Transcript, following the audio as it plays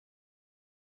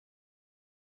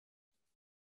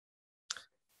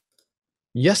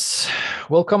Yes,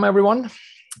 welcome everyone.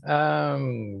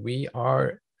 We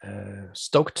are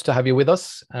stoked to have you with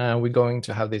us. We're going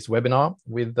to have this webinar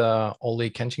with Ollie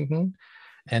Kenchington,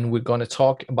 and we're going to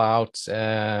talk about,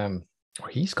 or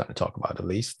he's going to talk about at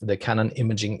least, the Canon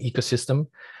imaging ecosystem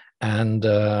and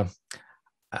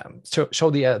show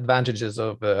the advantages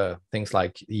of things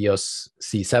like EOS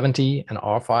C70 and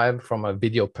R5 from a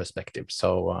video perspective.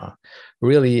 So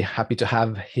really happy to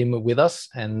have him with us,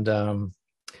 and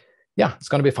yeah, it's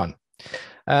going to be fun.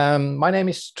 My name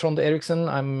is Trond Eriksen.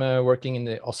 I'm working in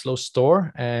the Oslo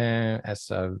store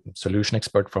as a solution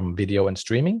expert from video and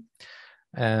streaming.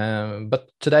 But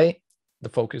today, the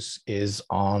focus is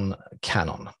on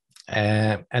Canon.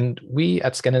 And we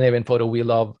at Scandinavian Photo, we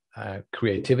love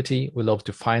creativity. We love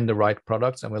to find the right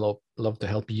products, and we love to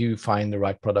help you find the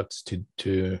right products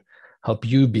to help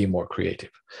you be more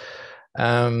creative.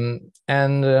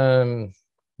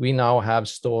 We now have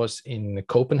stores in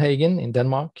Copenhagen, in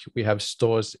Denmark. We have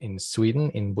stores in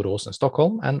Sweden, in Borås and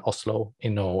Stockholm, and Oslo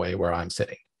in Norway, where I'm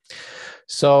sitting.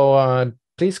 So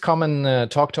please come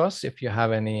and talk to us if you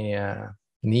have any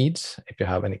needs, if you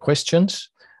have any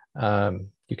questions.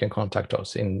 You can contact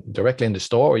us directly in the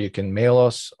store, or you can mail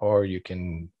us, or you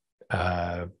can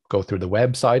go through the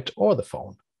website or the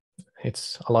phone.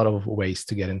 It's a lot of ways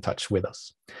to get in touch with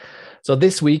us. So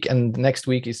this week and next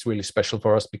week is really special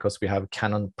for us because we have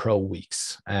Canon Pro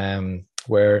Weeks,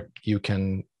 where you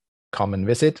can come and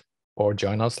visit or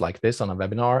join us like this on a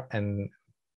webinar and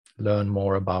learn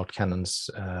more about Canon's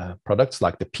products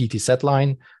like the PT set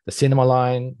line, the cinema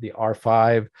line, the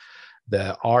R5,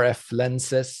 the RF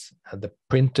lenses, the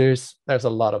printers. There's a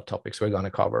lot of topics we're going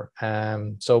to cover.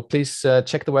 So please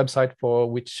check the website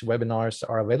for which webinars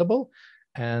are available,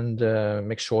 and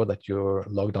make sure that you're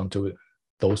logged on to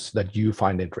those that you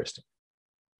find interesting.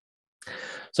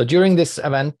 So during this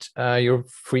event, you're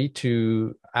free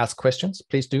to ask questions.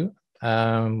 Please do.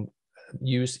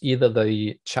 Use either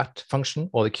the chat function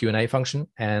or the Q&A function,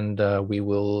 and we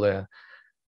will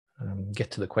get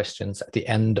to the questions at the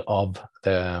end of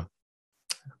the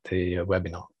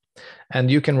webinar. And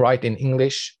you can write in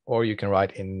English or you can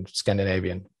write in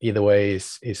Scandinavian. Either way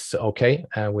is okay.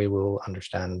 We will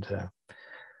understand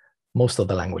most of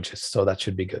the languages, so that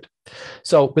should be good.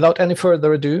 So without any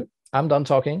further ado, I'm done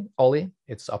talking. Ollie,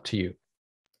 it's up to you.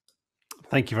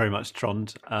 Thank you very much,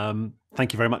 Trond.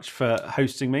 Thank you very much for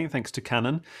hosting me. Thanks to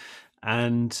Canon.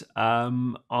 And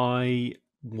I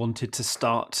wanted to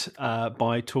start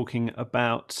by talking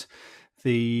about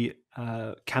the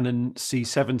Canon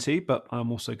C70, but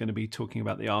I'm also going to be talking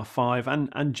about the R5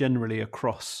 and generally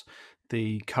across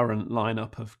the current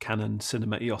lineup of Canon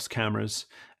Cinema EOS cameras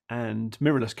and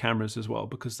mirrorless cameras as well,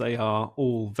 because they are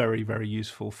all very, very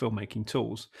useful filmmaking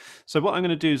tools. So what I'm going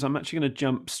to do is I'm actually going to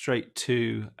jump straight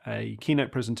to a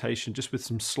keynote presentation just with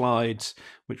some slides,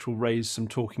 which will raise some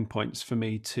talking points for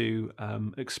me to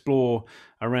explore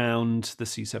around the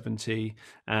C70.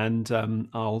 And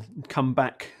I'll come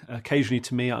back occasionally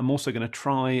to me. I'm also going to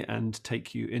try and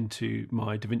take you into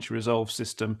my DaVinci Resolve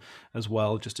system as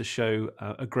well, just to show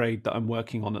a grade that I'm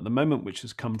working on at the moment, which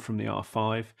has come from the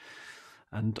R5.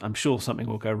 And I'm sure something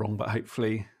will go wrong, but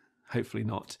hopefully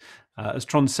not. As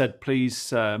Trond said, please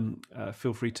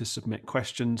feel free to submit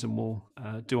questions, and we'll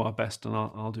do our best, and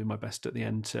I'll do my best at the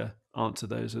end to answer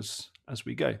those as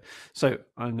we go. So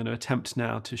I'm going to attempt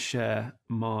now to share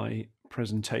my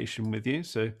presentation with you.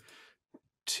 So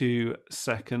 2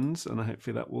 seconds, and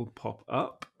hopefully that will pop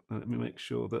up. Let me make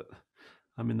sure that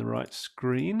I'm in the right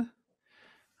screen.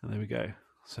 And there we go.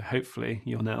 So hopefully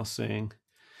you're now seeing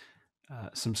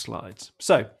some slides.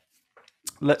 So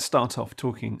let's start off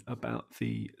talking about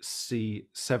the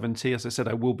C70. As I said,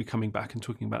 I will be coming back and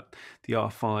talking about the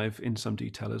R5 in some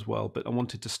detail as well, but I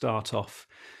wanted to start off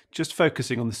just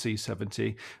focusing on the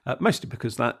C70, mostly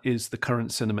because that is the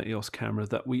current Cinema EOS camera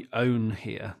that we own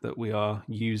here, that we are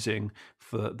using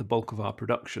for the bulk of our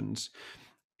productions.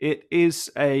 It is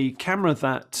a camera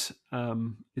that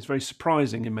is very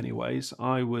surprising in many ways.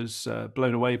 I was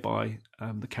blown away by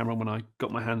the camera when I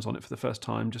got my hands on it for the first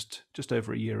time just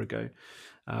over a year ago.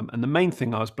 And the main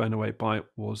thing I was blown away by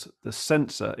was the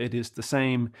sensor. It is the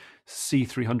same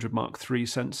C300 Mark III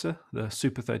sensor, the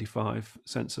Super 35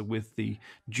 sensor with the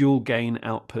dual gain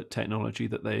output technology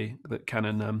that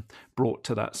Canon brought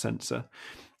to that sensor.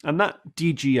 And that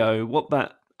DGO, what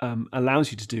that allows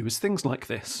you to do is things like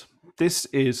this. This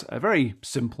is a very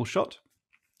simple shot,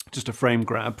 just a frame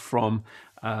grab from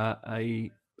a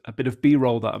bit of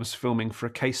B-roll that I was filming for a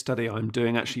case study I'm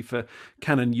doing actually for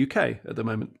Canon UK at the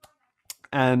moment.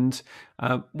 And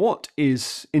what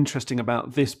is interesting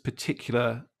about this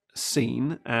particular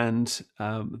scene and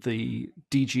the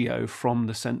DGO from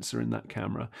the sensor in that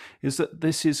camera is that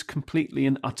this is completely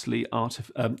and utterly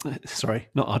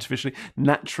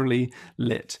naturally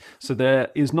lit. So there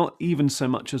is not even so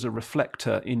much as a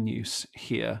reflector in use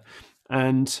here.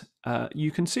 And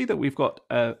you can see that we've got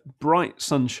bright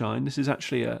sunshine. This is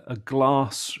actually a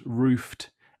glass roofed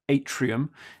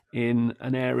atrium in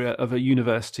an area of a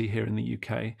university here in the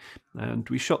UK. And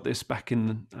we shot this back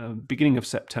in the beginning of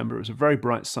September. It was a very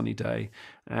bright sunny day.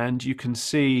 And you can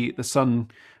see the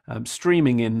sun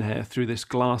streaming in here through this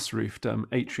glass roofed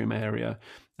atrium area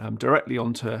directly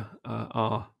onto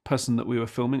our person that we were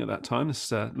filming at that time,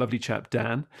 this lovely chap,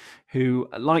 Dan, who,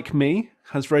 like me,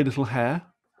 has very little hair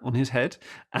on his head.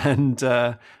 And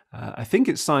I think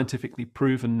it's scientifically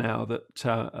proven now that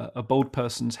a bald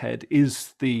person's head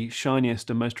is the shiniest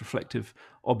and most reflective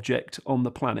object on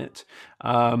the planet.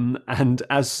 And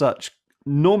as such,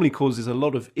 normally causes a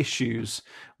lot of issues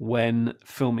when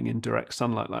filming in direct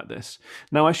sunlight like this.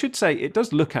 Now, I should say it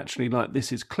does look actually like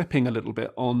this is clipping a little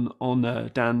bit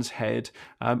on Dan's head.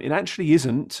 It actually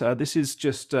isn't. This is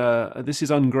just this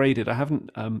is ungraded. I haven't.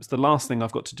 It's the last thing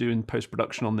I've got to do in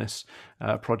post-production on this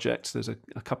project. There's a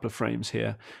couple of frames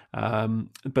here,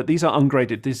 but these are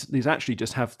ungraded. These actually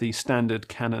just have the standard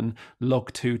Canon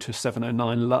log2 to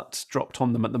 709 LUT dropped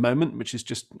on them at the moment, which is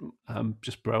just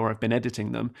where I've been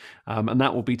editing them, and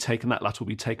that will be taken. That LUT will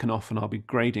be taken off, and I'll be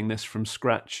grading this from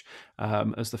scratch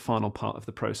as the final part of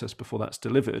the process before that's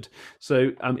delivered.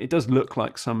 So it does look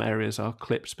like some areas are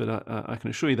clipped, but I can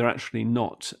assure you they're actually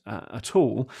not at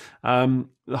all.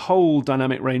 The whole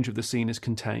dynamic range of the scene is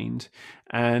contained,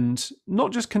 and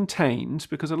not just contained,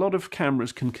 because a lot of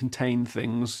cameras can contain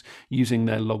things using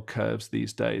their log curves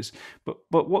these days. But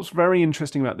what's very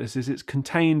interesting about this is it's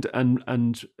contained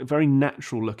and very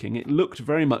natural looking. It looked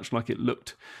very much like it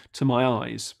looked to my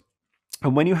eyes.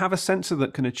 And when you have a sensor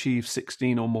that can achieve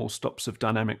 16 or more stops of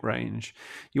dynamic range,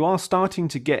 you are starting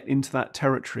to get into that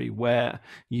territory where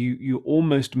you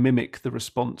almost mimic the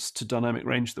response to dynamic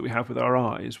range that we have with our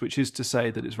eyes, which is to say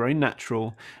that it's very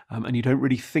natural, and you don't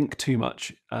really think too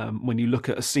much when you look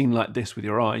at a scene like this with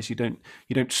your eyes. You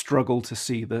don't struggle to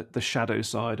see the shadow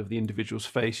side of the individual's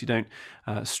face. You don't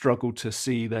struggle to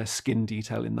see their skin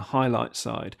detail in the highlight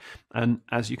side. And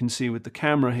as you can see with the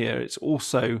camera here, it's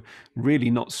also really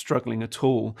not struggling at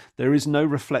all. There is no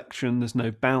reflection, there's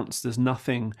no bounce, there's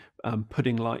nothing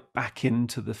putting light back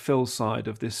into the fill side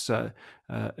of this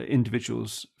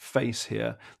individual's face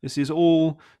here. This is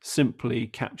all simply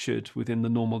captured within the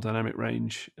normal dynamic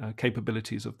range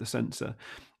capabilities of the sensor.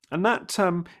 And that,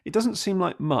 it doesn't seem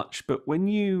like much, but when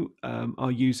you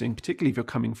are using, particularly if you're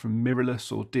coming from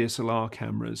mirrorless or DSLR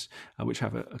cameras, which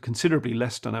have a considerably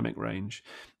less dynamic range,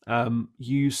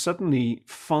 you suddenly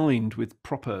find with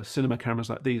proper cinema cameras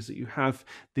like these that you have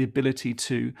the ability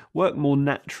to work more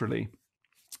naturally.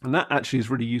 And that actually is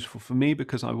really useful for me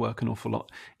because I work an awful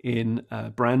lot in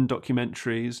brand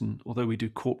documentaries, and although we do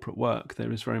corporate work,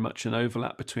 there is very much an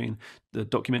overlap between the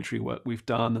documentary work we've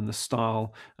done and the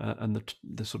style and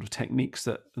the sort of techniques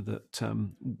that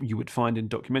you would find in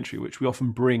documentary, which we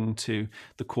often bring to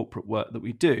the corporate work that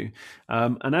we do.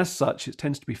 And as such, it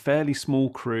tends to be fairly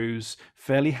small crews,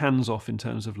 fairly hands-off in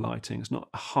terms of lighting. It's not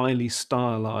a highly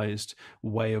stylized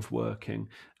way of working.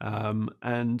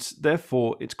 And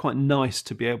therefore, it's quite nice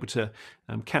to be able to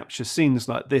capture scenes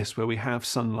like this where we have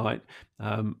sunlight,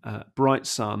 bright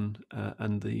sun,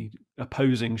 and the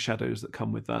opposing shadows that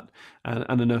come with that,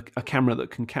 and a camera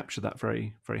that can capture that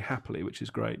very, very happily, which is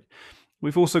great.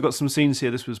 We've also got some scenes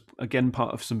here. This was, again,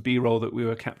 part of some B-roll that we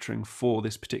were capturing for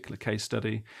this particular case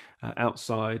study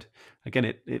outside. Again,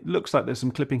 it looks like there's some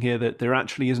clipping here that there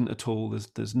actually isn't at all.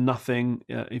 There's nothing.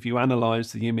 If you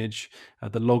analyze the image,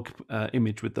 the log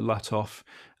image with the LUT off,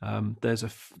 there's a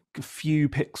few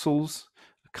pixels,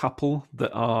 couple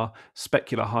that are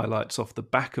specular highlights off the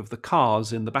back of the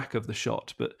cars in the back of the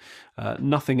shot, but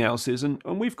nothing else is. And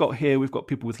we've got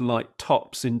people with light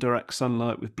tops in direct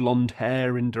sunlight, with blonde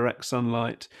hair in direct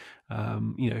sunlight,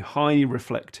 highly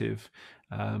reflective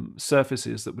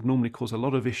surfaces that would normally cause a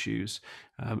lot of issues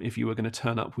if you were going to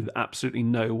turn up with absolutely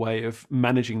no way of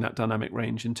managing that dynamic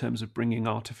range in terms of bringing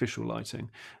artificial lighting.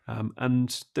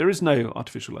 And there is no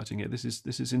artificial lighting here. This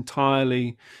is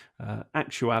entirely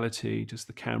actuality, just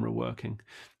the camera working.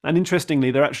 And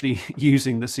interestingly, they're actually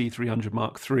using the C300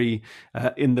 Mark III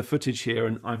in the footage here,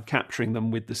 and I'm capturing them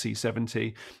with the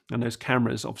C70, and those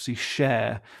cameras obviously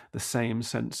share the same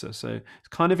sensor. So it's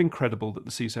kind of incredible that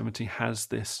the C70 has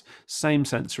this same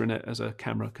sensor in it as a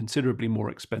camera considerably more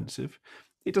expensive.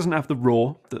 It doesn't have the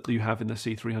RAW that you have in the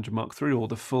C300 Mark III or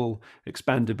the full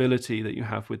expandability that you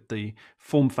have with the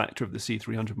form factor of the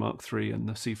C300 Mark III and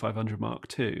the C500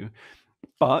 Mark II,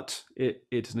 but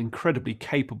it's an incredibly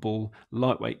capable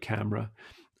lightweight camera.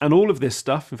 And all of this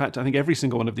stuff, in fact, I think every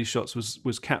single one of these shots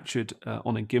was captured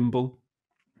on a gimbal.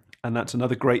 And that's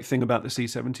another great thing about the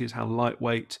C70 is how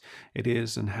lightweight it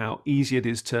is and how easy it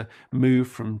is to move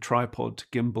from tripod to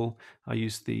gimbal. I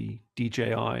use the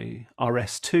DJI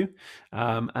RS2,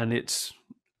 and it's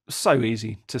so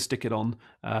easy to stick it on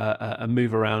and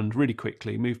move around really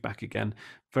quickly, move back again,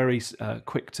 very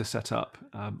quick to set up.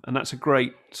 And that's a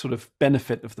great sort of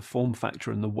benefit of the form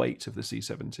factor and the weight of the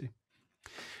C70.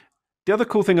 The other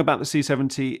cool thing about the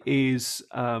C70 is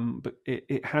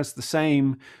it has the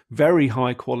same very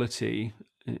high quality,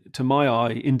 to my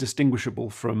eye,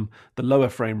 indistinguishable from the lower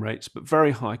frame rates, but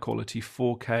very high quality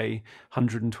 4K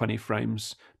 120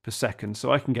 frames per second.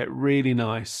 So I can get really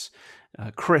nice,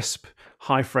 crisp,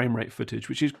 high frame rate footage,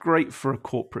 which is great for a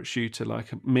corporate shooter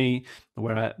like me,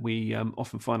 where we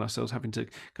often find ourselves having to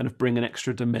kind of bring an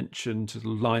extra dimension to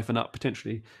liven up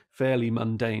potentially fairly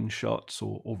mundane shots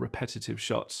or repetitive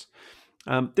shots.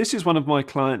 This is one of my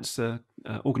clients, an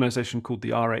organisation called the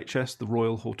RHS, the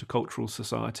Royal Horticultural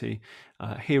Society,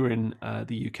 here in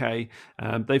the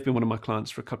UK. They've been one of my clients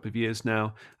for a couple of years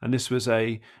now, and this was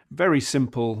a very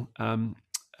simple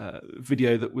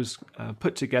video that was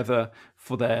put together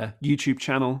for their YouTube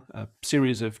channel, a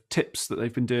series of tips that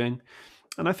they've been doing.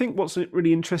 And I think what's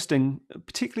really interesting,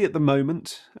 particularly at the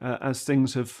moment, as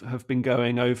things have been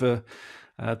going over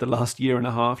the last year and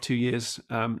a half, 2 years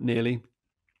nearly,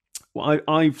 well,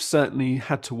 I've certainly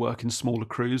had to work in smaller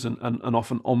crews and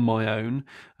often on my own,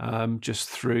 just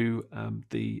through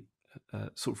the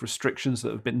sort of restrictions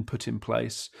that have been put in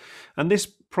place. And this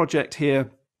project here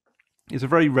is a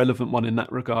very relevant one in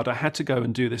that regard. I had to go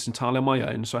and do this entirely on my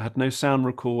own, so I had no sound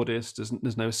recordist.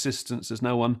 There's no assistance. There's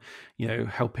no one,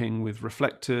 helping with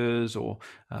reflectors or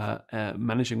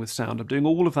managing with sound. I'm doing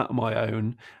all of that on my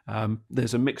own.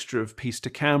 There's a mixture of piece to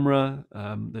camera.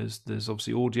 There's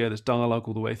obviously audio. There's dialogue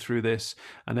all the way through this,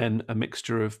 and then a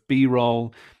mixture of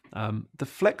B-roll. The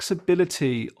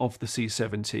flexibility of the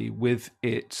C70 with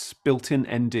its built-in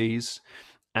NDs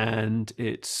and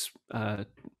its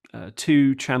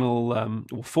 2-channel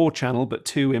or 4-channel, but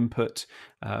 2 input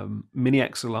mini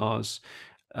XLRs.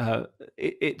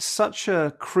 It's such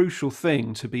a crucial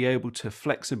thing to be able to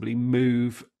flexibly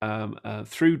move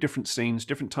through different scenes,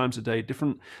 different times of day,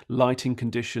 different lighting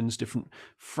conditions, different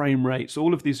frame rates,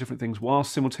 all of these different things, while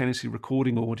simultaneously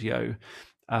recording audio.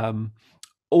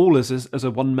 All as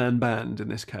a one-man band in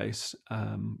this case,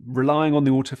 relying on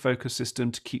the autofocus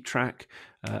system to keep track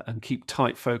and keep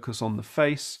tight focus on the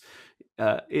face.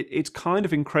 It's kind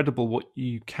of incredible what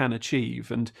you can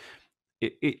achieve, and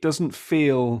it doesn't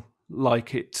feel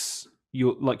like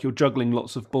you're juggling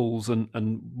lots of balls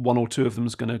and one or two of them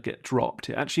is going to get dropped.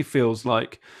 It actually feels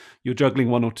like you're juggling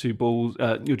one or two balls,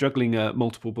 you're juggling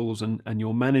multiple balls, and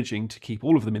you're managing to keep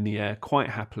all of them in the air quite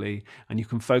happily, and you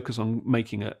can focus on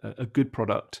making a good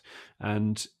product.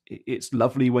 And it's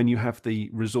lovely when you have the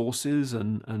resources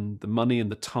and the money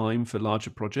and the time for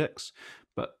larger projects.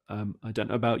 But I don't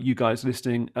know about you guys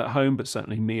listening at home, but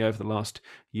certainly me over the last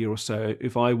year or so,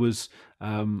 if I was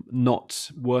not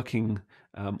working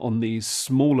on these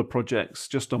smaller projects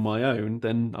just on my own,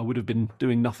 then I would have been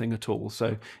doing nothing at all.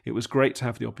 So it was great to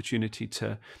have the opportunity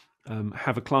to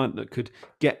have a client that could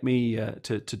get me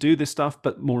to do this stuff,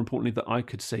 but more importantly, that I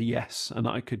could say yes, and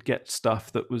I could get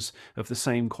stuff that was of the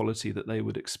same quality that they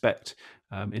would expect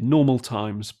in normal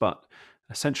times, but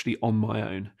essentially on my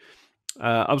own.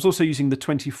 I was also using the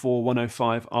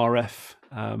 24-105 RF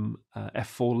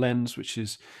f4 lens, which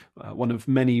is one of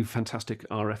many fantastic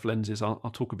RF lenses. I'll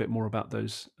talk a bit more about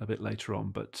those a bit later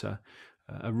on, but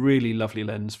a really lovely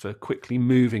lens for quickly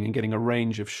moving and getting a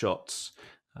range of shots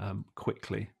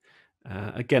quickly.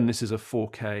 Again, this is a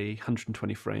 4K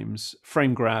 120 frames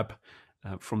frame grab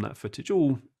from that footage.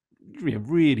 All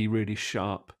really, really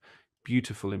sharp,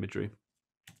 beautiful imagery.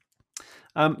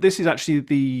 This is actually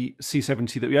the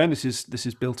C70 that we own. This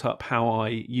is built up how I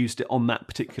used it on that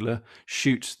particular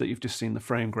shoot that you've just seen the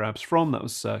frame grabs from. That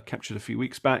was captured a few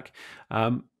weeks back.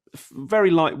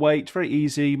 Very lightweight, very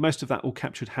easy. Most of that all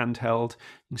captured handheld.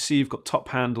 You can see you've got top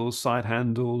handles, side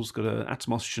handles, got an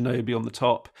Atomos Shinobi on the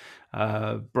top,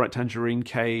 bright tangerine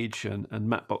cage and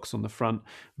matte box on the front.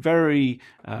 Very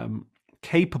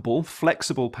capable,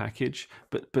 flexible package,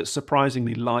 but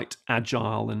surprisingly light,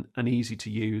 agile, and easy to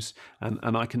use.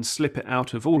 And I can slip it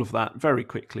out of all of that very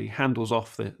quickly, handles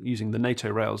off using the NATO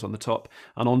rails on the top,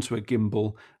 and onto a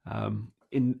gimbal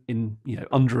in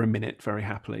under a minute very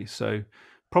happily. So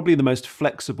probably the most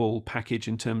flexible package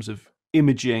in terms of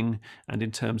imaging and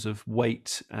in terms of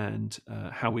weight and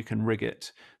how we can rig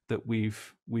it that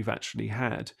we've actually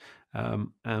had,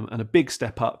 and a big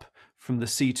step up from the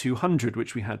C200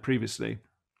 which we had previously.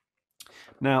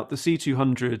 Now, the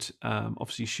C200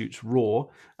 obviously shoots RAW.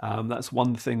 That's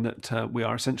one thing that we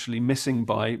are essentially missing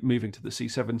by moving to the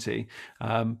C70.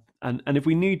 And if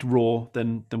we need RAW,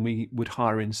 then we would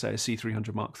hire in, say, a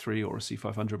C300 Mark III or a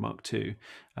C500 Mark II.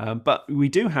 But we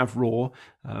do have RAW,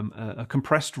 a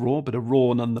compressed RAW, but a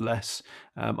RAW nonetheless,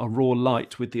 a RAW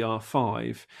light with the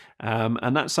R5.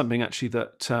 And that's something actually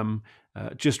that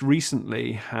just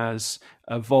recently has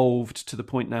evolved to the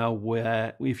point now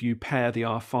where if you pair the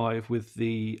R5 with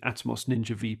the Atomos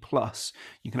Ninja V Plus,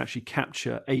 you can actually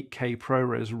capture 8K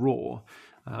ProRes RAW,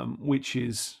 which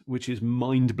is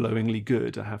mind-blowingly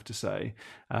good, I have to say.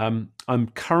 I'm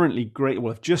currently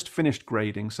I've just finished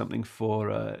grading something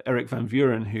for Eric Van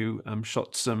Vuren, who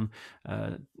shot some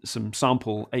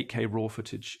sample 8K RAW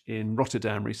footage in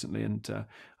Rotterdam recently, and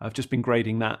I've just been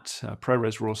grading that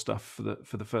ProRes RAW stuff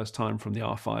for the first time from the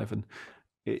R5, and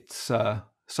it's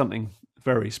something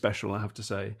very special, I have to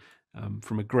say.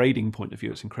 From a grading point of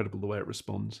view, it's incredible the way it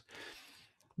responds.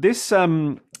 This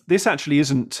actually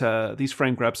isn't these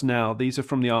frame grabs now. These are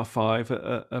from the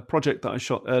R5, a project that I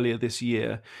shot earlier this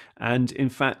year. And in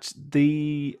fact,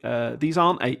 these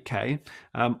aren't 8K.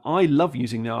 I love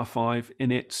using the R5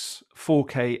 in its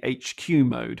 4K HQ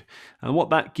mode. And what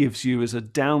that gives you is a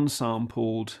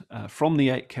downsampled from the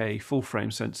 8K full frame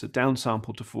sensor,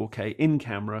 downsampled to 4K in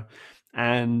camera,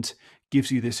 and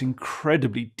gives you this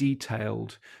incredibly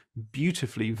detailed,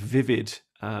 beautifully vivid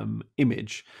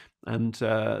image. And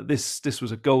this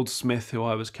was a goldsmith who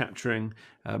I was capturing,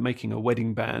 making a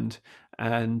wedding band,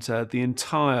 and the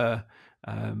entire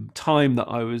time that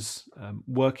I was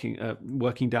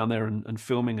working down there and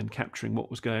filming and capturing what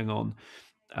was going on,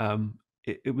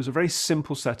 it was a very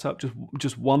simple setup,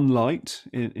 just one light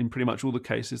in pretty much all the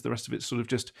cases. The rest of it's sort of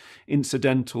just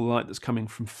incidental light that's coming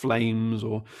from flames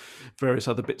or various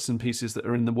other bits and pieces that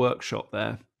are in the workshop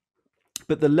there.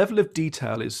 But the level of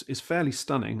detail is fairly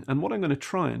stunning. And what I'm going to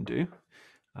try and do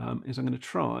is I'm going to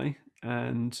try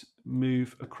and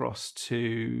move across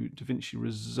to DaVinci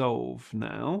Resolve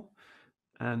now.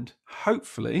 And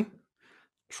hopefully,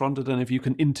 Trond, I don't know if you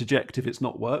can interject if it's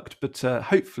not worked, but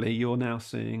hopefully you're now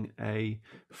seeing a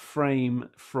frame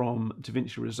from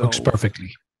DaVinci Resolve. Works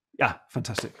perfectly. Yeah,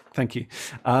 fantastic. Thank you.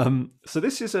 So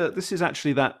this is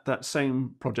actually that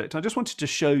same project. I just wanted to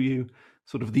show you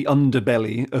sort of the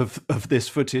underbelly of this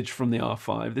footage from the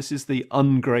R5. This is the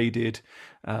ungraded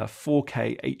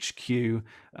 4K HQ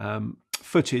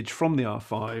footage from the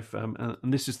R5,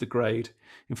 and this is the grade.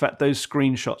 In fact, those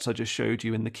screenshots I just showed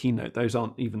you in the keynote, those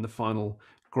aren't even the final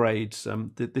grades.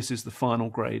 This is the final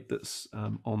grade that's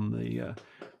on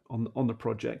the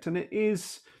project, and it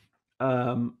is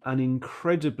an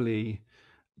incredibly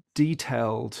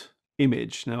detailed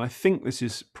image. Now, I think this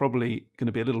is probably going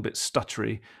to be a little bit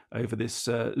stuttery over this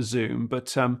zoom,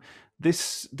 but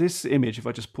this image, if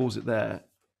I just pause it there,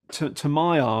 to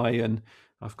my eye, and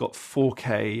I've got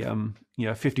 4K,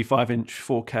 55-inch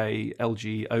 4K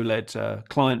LG OLED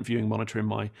client viewing monitor in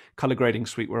my color grading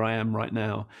suite where I am right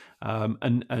now,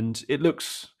 and it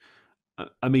looks,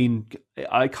 I mean,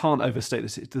 I can't overstate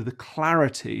this. The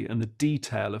clarity and the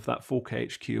detail of that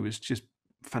 4K HQ is just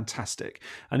fantastic,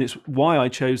 and it's why I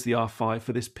chose the R5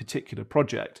 for this particular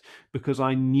project, because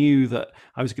I knew that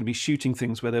I was going to be shooting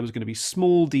things where there was going to be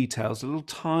small details, little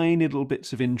tiny little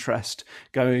bits of interest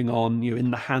going on,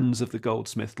 in the hands of the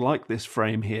goldsmith, like this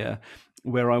frame here,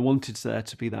 where I wanted there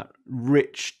to be that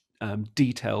rich,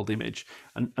 detailed image,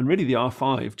 and really the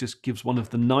R5 just gives one of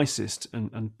the nicest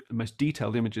and most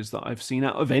detailed images that I've seen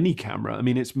out of any camera. I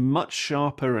mean, it's much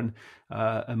sharper and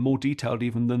more detailed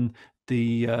even than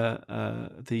the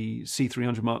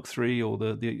C300 Mark III or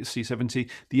the C70.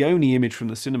 The only image from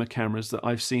the cinema cameras that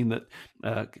I've seen that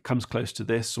comes close to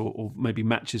this or maybe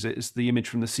matches it is the image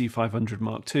from the C500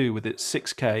 Mark II with its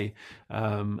 6K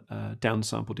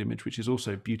downsampled image, which is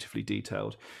also beautifully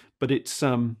detailed. But it's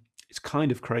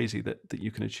kind of crazy that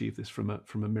you can achieve this from a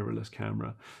mirrorless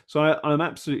camera. So I'm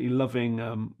absolutely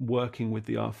loving working with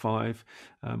the R5,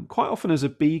 quite often as a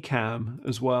B cam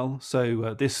as well.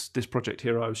 So this project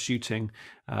here I was shooting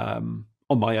on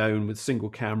my own with single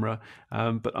camera,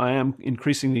 but I am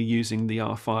increasingly using the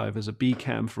R5 as a B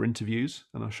cam for interviews,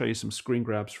 and I'll show you some screen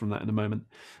grabs from that in a moment.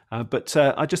 But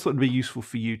I just thought it'd be useful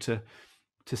for you to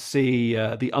see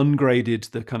the ungraded,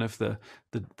 the kind of the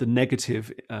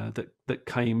negative that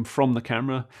came from the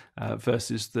camera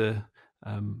versus the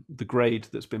grade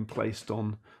that's been placed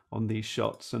on these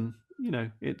shots. And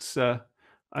it's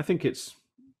I think it's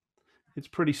it's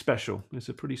pretty special. It's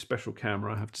a pretty special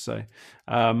camera, I have to say.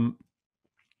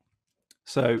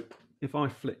 So if I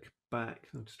flick back,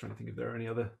 I'm just trying to think if there are any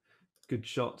other good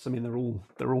shots. I mean, they're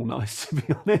all nice, to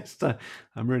be honest.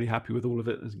 I'm really happy with all of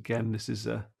it. Again, this is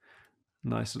a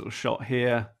nice little shot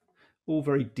here. All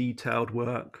very detailed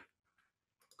work.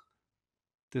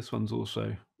 This one's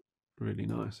also really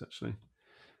nice, actually.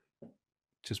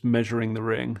 Just measuring the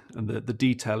ring and the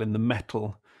detail in the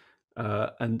metal,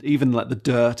 and even like the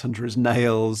dirt under his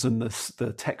nails and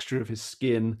the texture of his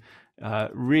skin.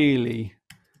 Really,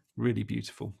 really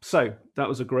beautiful. So that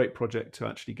was a great project to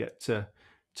actually get to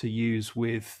use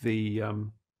with the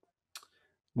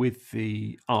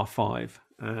R5.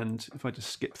 And if I just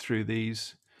skip through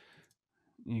these,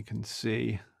 you can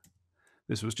see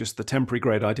this was just the temporary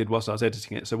grade I did whilst I was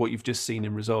editing it. So what you've just seen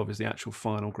in Resolve is the actual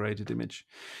final graded image.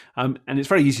 And it's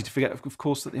very easy to forget, of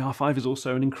course, that the R5 is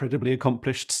also an incredibly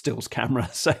accomplished stills camera.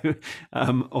 So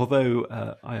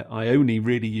although I only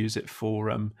really use it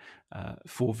for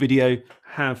video,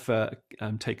 have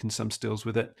taken some stills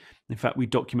with it. In fact, we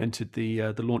documented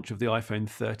the launch of the iPhone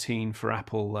 13 for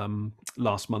Apple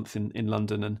last month in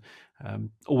London, and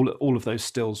all of those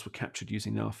stills were captured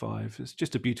using the R5. It's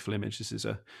just a beautiful image. This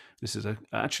is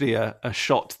actually a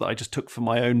shot that I just took for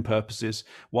my own purposes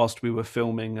whilst we were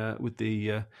filming with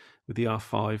the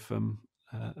R5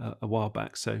 a while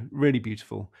back. So really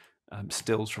beautiful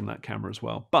stills from that camera as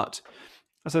well. But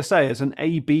as I say, as an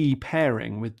A/B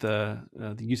pairing with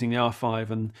using the R5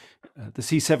 and the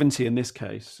C70 in this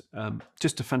case,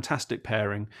 just a fantastic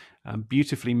pairing,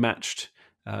 beautifully matched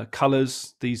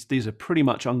colors. These are pretty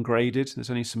much ungraded. There's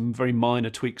only some very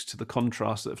minor tweaks to the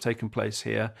contrast that have taken place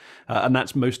here, and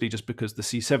that's mostly just because the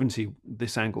C70,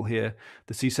 this angle here,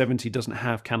 the C70 doesn't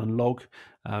have Canon log,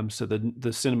 so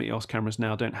the Cinema EOS cameras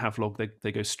now don't have log.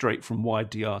 They go straight from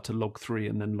wide DR to log 3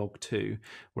 and then log 2,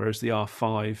 whereas the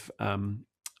R5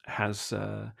 has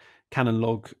Canon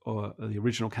log, or the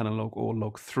original Canon log, or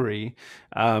log 3.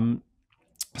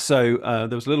 So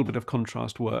there was a little bit of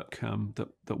contrast work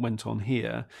that went on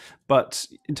here, but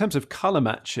in terms of color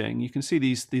matching, you can see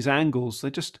these angles.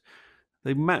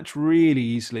 They match really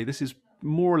easily. This is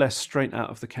more or less straight out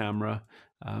of the camera,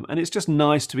 and it's just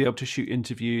nice to be able to shoot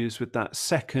interviews with that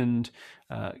second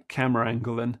camera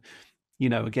angle. And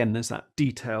again, there's that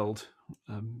detailed,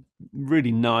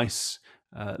 really nice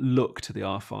look to the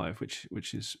R5,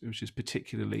 which is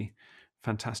particularly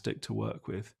fantastic to work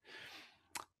with.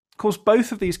 Of course,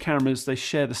 both of these cameras, they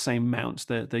share the same mount.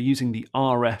 They're using the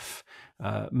RF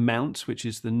mount, which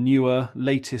is the newer,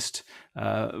 latest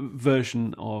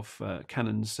version of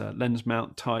Canon's lens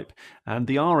mount type. And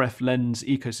the RF lens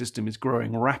ecosystem is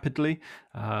growing rapidly.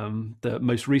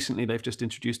 Most recently, they've just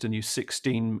introduced a new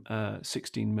 16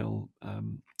 mil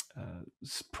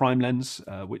prime lens,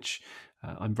 which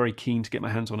I'm very keen to get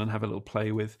my hands on and have a little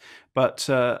play with. But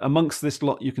amongst this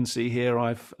lot, you can see here,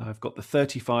 I've got the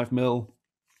 35 mil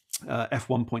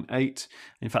f1.8.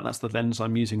 In fact, that's the lens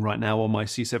I'm using right now on my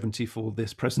C70 for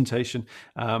this presentation.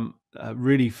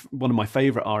 Really one of my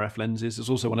favorite RF lenses. It's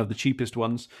also one of the cheapest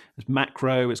ones. It's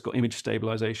macro, it's got image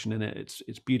stabilization in it,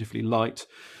 it's beautifully light,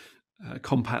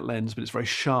 compact lens, but it's very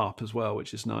sharp as well,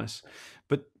 which is nice.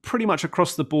 But pretty much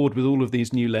across the board with all of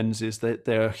these new lenses,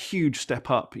 they're a huge step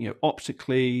up,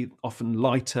 optically, often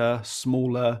lighter,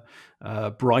 smaller,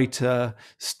 brighter,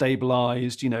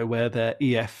 stabilized, where their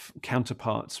EF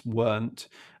counterparts weren't.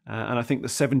 And I think the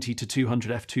 70 to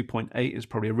 200 f2.8 is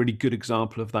probably a really good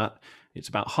example of that. It's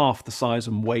about half the size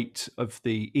and weight of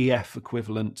the EF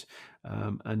equivalent,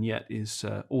 and yet is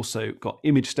also got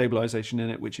image stabilization in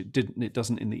it, which it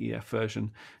doesn't in the EF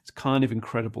version. It's kind of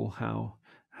incredible how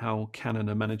Canon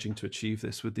are managing to achieve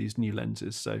this with these new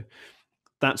lenses. So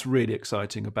that's really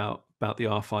exciting about the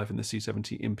R5 and the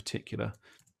C70 in particular.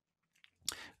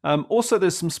 Also,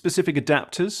 there's some specific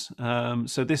adapters.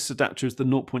 So this adapter is the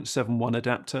 0.71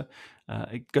 adapter.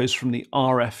 It goes from the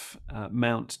RF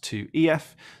mount to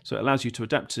EF, so it allows you to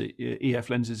adapt to EF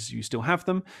lenses as you still have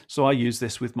them. So I use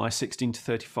this with my 16 to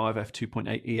 35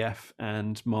 f2.8 EF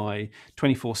and my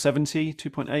 2470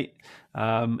 2.8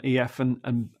 EF,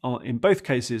 and in both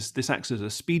cases this acts as a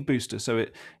speed booster, so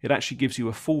it actually gives you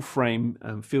a full frame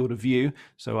field of view.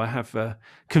 So I have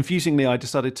confusingly, I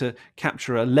decided to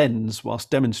capture a lens whilst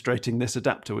demonstrating this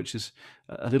adapter, which is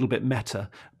a little bit meta,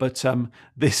 but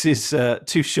this is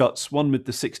two shots, one with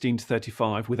the 16 to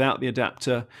 35 without the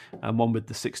adapter and one with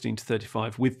the 16 to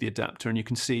 35 with the adapter, and you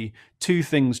can see two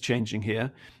things changing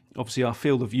here. Obviously our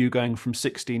field of view going from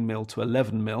 16 mil to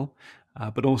 11 mil,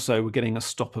 but also we're getting a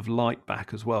stop of light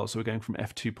back as well, so we're going from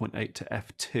f2.8 to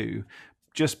f2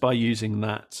 just by using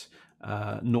that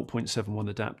 0.71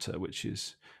 adapter, which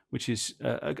is which is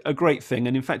a great thing.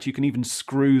 And in fact, you can even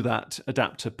screw that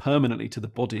adapter permanently to the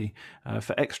body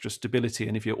for extra stability.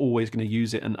 And if you're always going to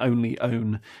use it and only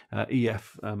own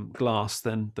EF glass,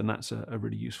 then that's a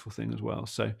really useful thing as well.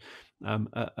 So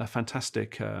a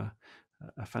fantastic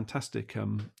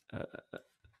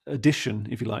addition,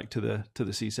 if you like, to the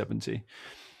C70.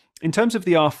 In terms of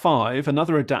the R5,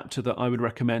 another adapter that I would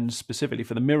recommend specifically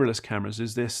for the mirrorless cameras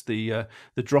is the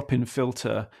drop-in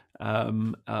filter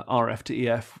RF to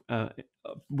EF.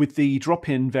 With the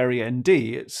drop-in Vari ND,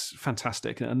 it's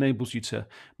fantastic. It enables you to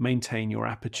maintain your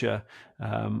aperture,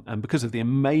 and because of the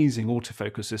amazing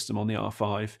autofocus system on the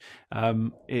R5,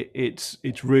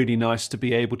 it's really nice to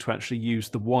be able to actually use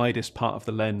the widest part of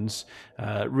the lens,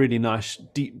 really nice,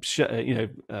 deep,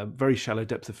 very shallow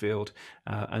depth of field,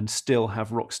 and still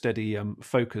have rock steady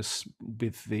focus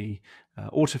with the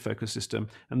autofocus system.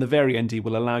 And the Vari ND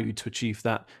will allow you to achieve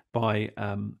that by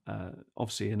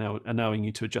obviously allowing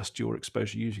you to adjust your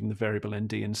exposure using the variable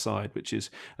ND inside, which is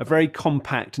a very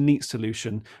compact, neat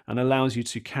solution, and allows you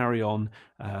to carry on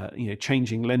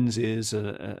changing lenses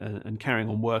and carrying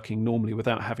on working normally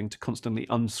without having to constantly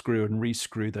unscrew and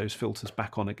rescrew those filters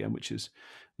back on again, which is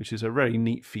a very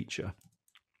neat feature.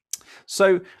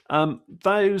 So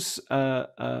those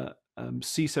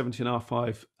C70 and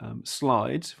R5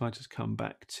 slides, if I just come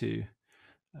back to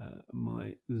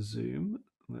my Zoom,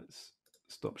 let's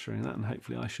stop sharing that, and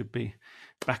hopefully I should be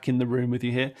back in the room with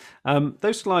you here.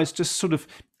 Those slides just sort of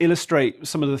illustrate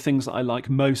some of the things that I like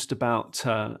most about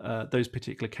those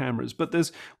particular cameras. But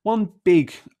there's one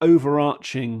big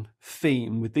overarching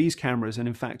theme with these cameras, and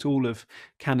in fact all of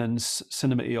Canon's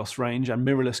Cinema EOS range and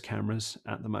mirrorless cameras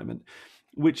at the moment,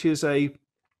 which is a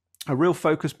real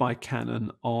focus by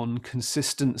Canon on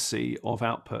consistency of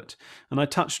output. And I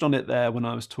touched on it there when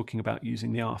I was talking about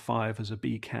using the R5 as a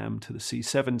B cam to the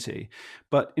C70.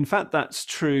 But in fact, that's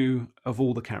true of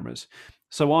all the cameras.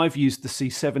 So I've used the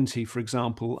C70, for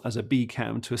example, as a B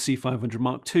cam to a C500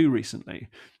 Mark II recently.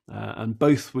 And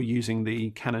both were using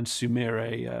the Canon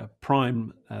Sumire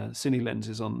Prime Cine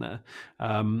lenses on there.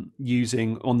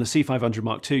 Using on the C500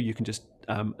 Mark II, you can just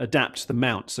adapt the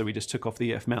mount. So we just took off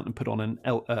the EF mount and put on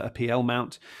a PL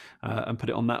mount and put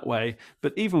it on that way.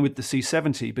 But even with the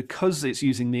C70, because it's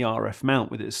using the RF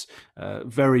mount with its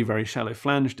very, very shallow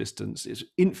flange distance, it's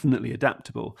infinitely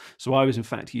adaptable. So I was in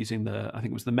fact using I think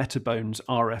it was the Metabones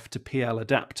RF to PL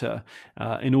adapter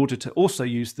in order to also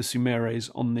use the Sumires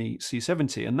on the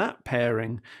C70. And that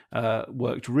pairing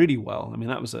worked really well. I mean,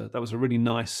 that was a really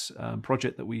nice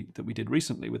project that we did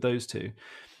recently with those two.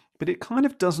 But it kind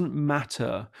of doesn't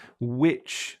matter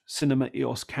which Cinema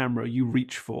EOS camera you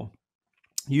reach for.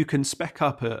 You can spec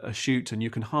up a shoot, and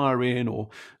you can hire in or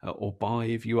buy,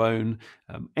 if you own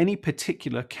any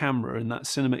particular camera in that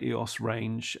Cinema EOS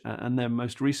range and their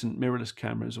most recent mirrorless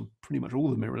cameras, or pretty much all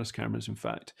the mirrorless cameras in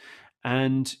fact.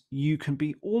 And you can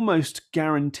be almost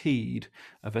guaranteed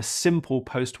of a simple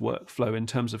post workflow in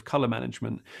terms of color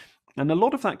management. And a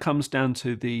lot of that comes down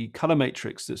to the color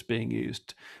matrix that's being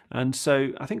used. And so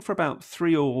I think for about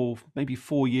 3 or maybe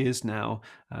 4 years now,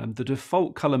 the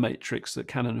default color matrix that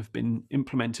Canon have been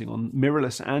implementing on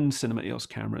mirrorless and Cinema EOS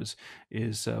cameras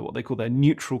is what they call their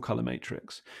neutral color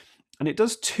matrix. And it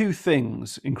does two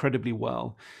things incredibly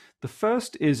well. The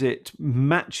first is it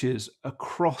matches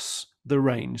across the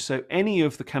range. So any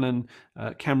of the Canon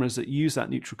cameras that use that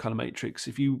neutral color matrix,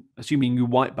 assuming you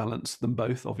white balance them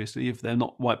both, obviously, if they're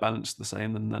not white balanced the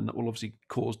same, then that will obviously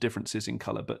cause differences in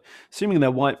color. But assuming they're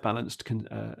white balanced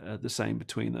the same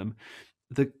between them,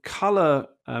 the color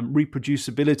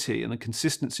reproducibility and the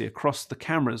consistency across the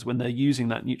cameras when they're using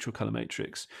that neutral color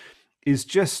matrix is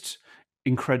just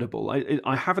incredible.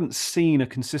 I haven't seen a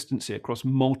consistency across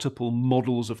multiple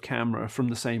models of camera from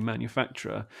the same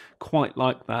manufacturer quite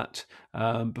like that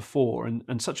before,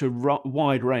 and such a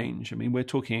wide range. I mean, we're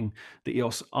talking the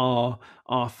EOS R,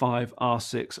 R5,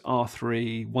 R6,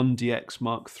 R3, 1DX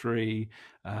Mark III,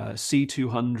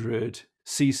 C200,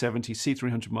 C70,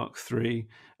 C300 Mark III,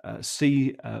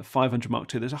 C500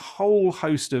 Mark II. There's a whole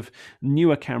host of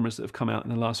newer cameras that have come out in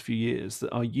the last few years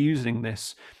that are using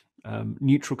this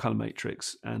neutral color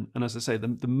matrix, and as I say,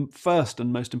 the first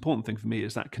and most important thing for me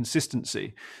is that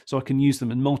consistency, so I can use them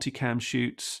in multicam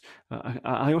shoots.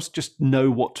 I also just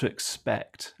know what to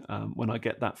expect when I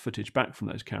get that footage back from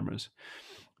those cameras.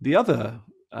 The other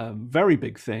very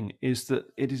big thing is that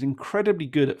it is incredibly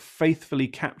good at faithfully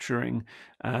capturing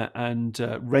and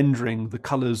rendering the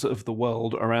colors of the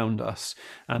world around us,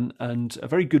 and a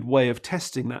very good way of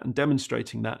testing that and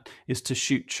demonstrating that is to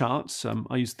shoot charts.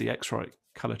 I use the X-Rite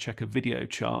color checker video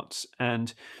charts,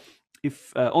 and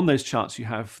if on those charts you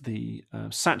have the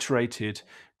saturated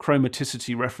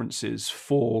chromaticity references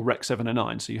for Rec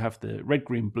 709. So you have the red,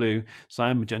 green, blue,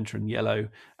 cyan, magenta, and yellow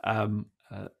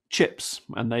chips,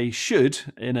 and they should,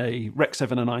 in a Rec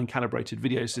 709 calibrated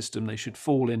video system, they should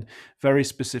fall in very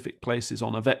specific places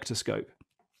on a vector scope.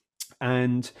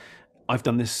 And I've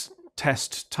done this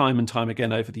test time and time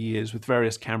again over the years with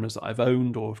various cameras that I've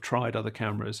owned or have tried other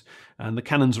cameras, and the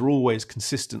Canons are always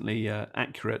consistently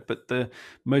accurate. But the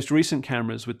most recent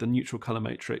cameras with the neutral color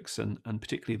matrix, and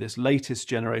particularly this latest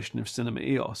generation of Cinema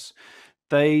EOS,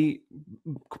 they,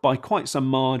 by quite some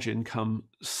margin, come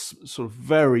sort of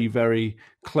very, very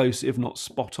close, if not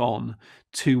spot on,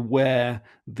 to where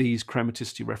these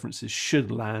chromaticity references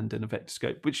should land in a vector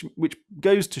scope, which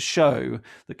goes to show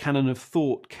that Canon have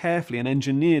thought carefully and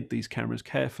engineered these cameras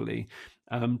carefully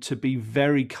to be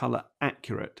very color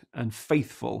accurate and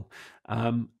faithful.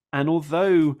 And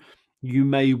although you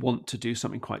may want to do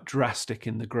something quite drastic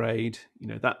in the grade, you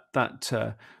know,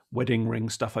 that wedding ring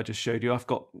stuff I just showed you, I've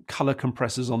got color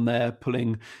compressors on there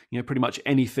pulling, you know, pretty much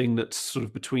anything that's sort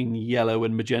of between yellow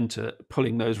and magenta,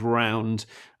 pulling those round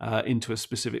into a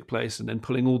specific place, and then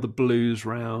pulling all the blues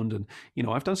round. And, you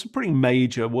know, I've done some pretty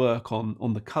major work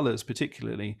on the colors,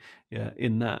 particularly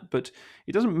in that. But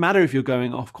it doesn't matter if you're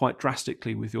going off quite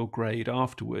drastically with your grade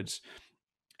afterwards.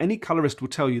 Any colorist will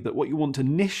tell you that what you want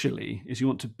initially is you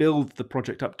want to build the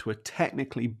project up to a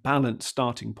technically balanced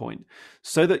starting point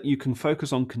so that you can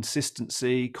focus on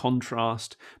consistency,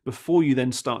 contrast, before you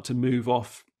then start to move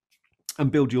off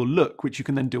and build your look, which you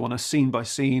can then do on a scene by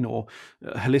scene or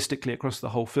holistically across the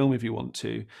whole film if you want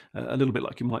to, a little bit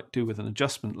like you might do with an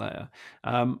adjustment layer.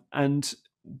 And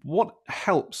what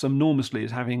helps enormously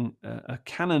is having a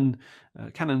Canon's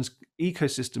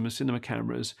ecosystem of cinema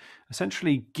cameras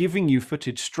essentially giving you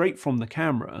footage straight from the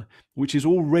camera, which is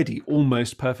already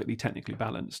almost perfectly technically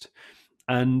balanced.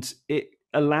 And it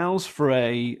allows for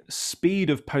a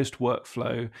speed of post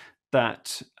workflow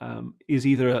that is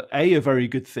either a very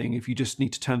good thing if you just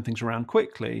need to turn things around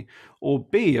quickly, or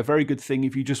B, a very good thing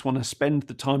if you just want to spend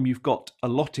the time you've got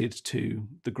allotted to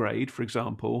the grade, for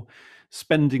example,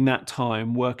 spending that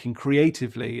time working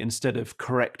creatively instead of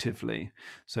correctively.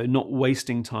 So not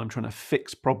wasting time trying to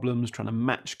fix problems, trying to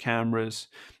match cameras.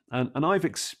 And I've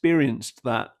experienced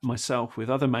that myself with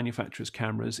other manufacturers'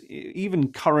 cameras,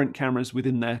 even current cameras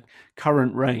within their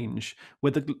current range,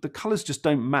 where the colors just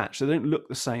don't match. They don't look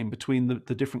the same between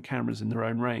the different cameras in their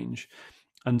own range.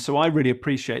 And so I really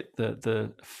appreciate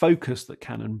the focus that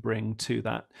Canon bring to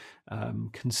that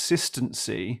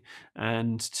consistency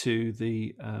and to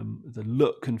the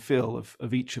look and feel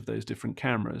of each of those different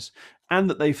cameras, and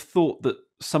that they've thought that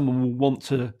someone will want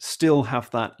to still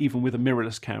have that even with a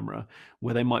mirrorless camera,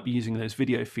 where they might be using those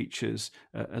video features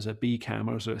as a B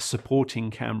camera, as a supporting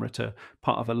camera to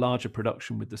part of a larger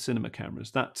production with the cinema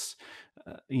cameras. That's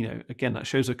you know, again, that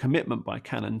shows a commitment by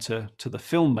Canon to the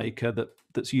filmmaker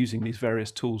that's using these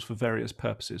various tools for various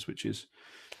purposes, which is,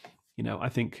 you know, I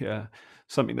think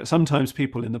something that sometimes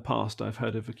people in the past I've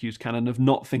heard have accused Canon of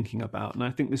not thinking about. And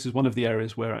I think this is one of the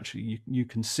areas where actually you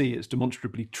can see it's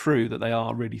demonstrably true that they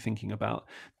are really thinking about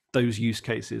those use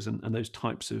cases and those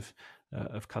types of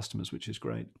customers, which is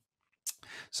great.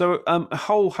 So a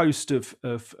whole host of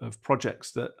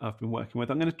projects that I've been working with.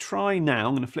 I'm going to try now,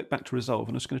 I'm going to flip back to Resolve.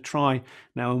 I'm just going to try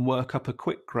now and work up a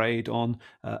quick grade on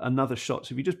another shot.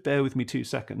 So if you just bear with me 2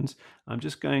 seconds, I'm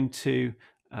just going to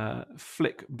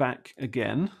flick back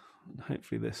again.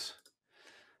 Hopefully this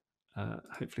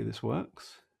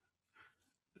works.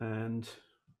 And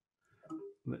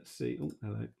let's see. Oh,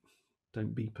 hello.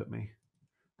 Don't beep at me.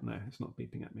 No, it's not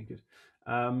beeping at me. Good.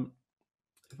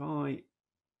 If I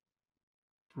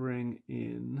bring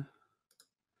in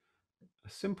a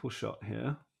simple shot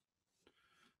here,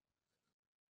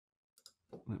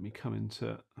 let me come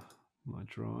into my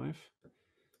drive,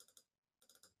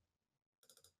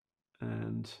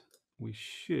 and we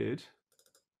should,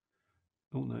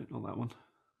 oh no, not that one.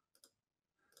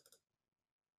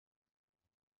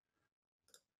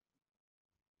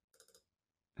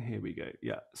 Here we go.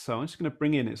 Yeah, so I'm just going to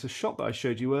bring in, it's a shot that I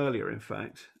showed you earlier, in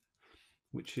fact,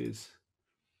 which is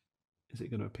it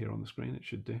going to appear on the screen? It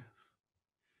should do.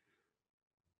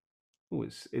 Oh,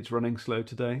 it's running slow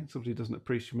today. It obviously doesn't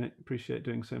appreciate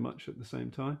doing so much at the same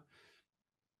time.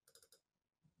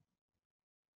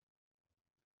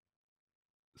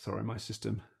 Sorry, my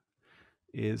system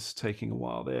is taking a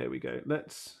while. There we go.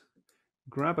 Let's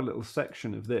grab a little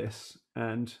section of this,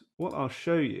 and what I'll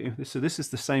show you, this is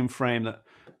the same frame that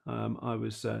I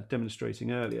was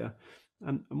demonstrating earlier,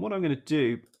 and what I'm going to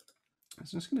do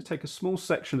is I'm just going to take a small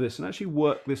section of this and actually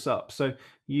work this up. So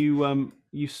you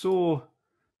saw,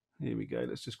 Here we go.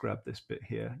 Let's just grab this bit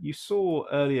here. You saw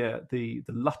earlier the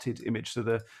LUTted image, so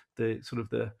the sort of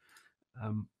the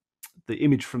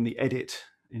image from the edit,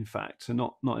 in fact, so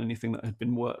not anything that had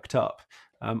been worked up.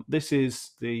 This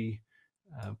is the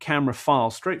camera file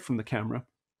straight from the camera,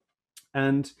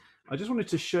 and I just wanted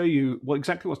to show you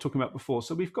exactly what I was talking about before.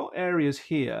 So we've got areas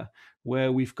here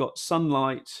where we've got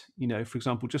sunlight, for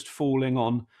example, just falling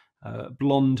on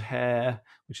blonde hair,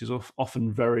 which is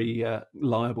often very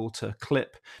liable to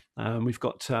clip. We've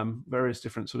got various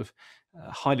different sort of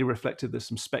highly reflective. There's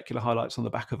some specular highlights on the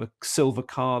back of a silver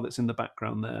car that's in the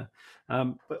background there.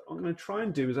 But what I'm going to try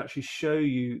and do is actually show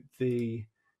you the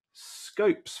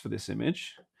scopes for this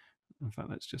image. In fact,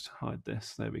 let's just hide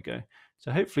this. There we go.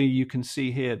 So hopefully you can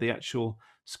see here the actual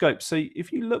scope. So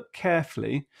if you look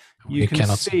carefully, you can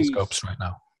cannot see the scopes right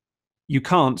now. You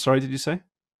can't, sorry, did you say?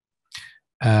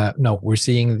 No, we're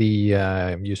seeing the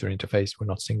user interface. We're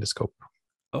not seeing the scope.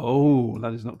 Oh,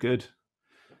 that is not good.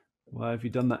 Why have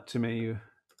you done that to me?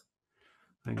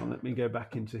 Hang on, let me go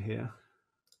back into here.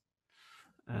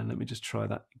 And let me just try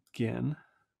that again.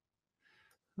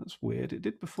 That's weird. It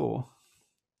did before.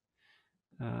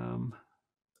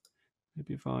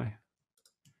 Maybe if let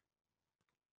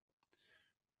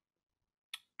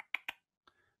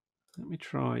me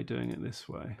try doing it this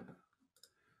way.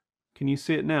 Can you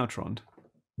see it now, Trond?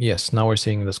 Yes, now we're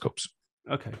seeing the scopes.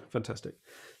 Okay, fantastic.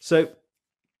 So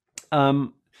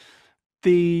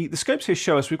the scopes here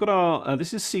show us we've got our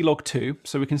this is C-Log 2,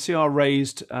 so we can see our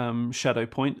raised shadow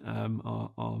point.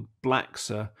 Our blacks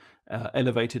are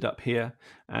elevated up here,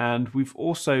 and we've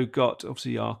also got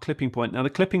obviously our clipping point. Now the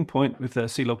clipping point with the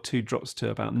C-Log 2 drops to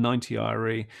about 90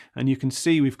 IRE, and you can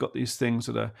see we've got these things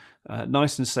that are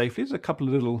nice and safely. There's a couple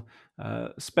of little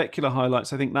specular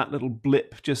highlights. I think that little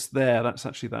blip just there, that's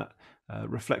actually that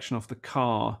reflection of the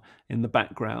car in the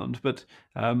background. But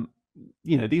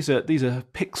these are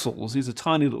pixels. These are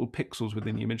tiny little pixels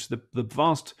within the image. The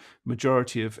vast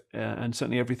majority of and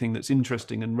certainly everything that's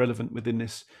interesting and relevant within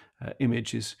this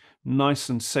image is nice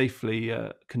and safely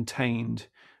contained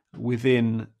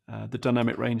within the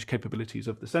dynamic range capabilities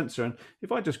of the sensor. And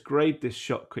if I just grade this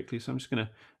shot quickly, so I'm just going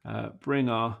to bring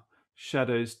our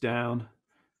shadows down,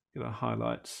 get our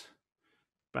highlights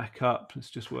back up. Let's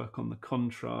just work on the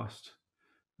contrast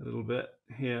a little bit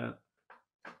here,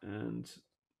 and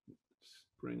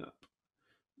bring up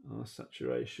our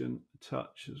saturation a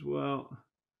touch as well.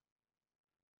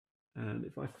 And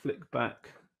if I flick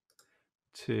back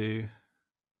to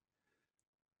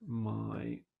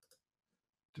my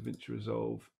DaVinci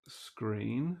Resolve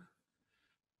screen,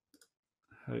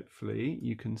 hopefully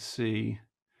you can see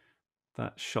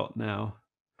that shot now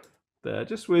there,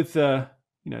 just with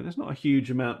there's not a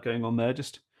huge amount going on there,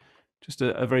 just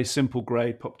a very simple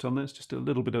grade popped on. There's just a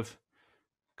little bit of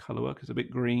color work. It's a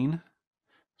bit green.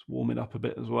 Let's warm it up a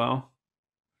bit as well,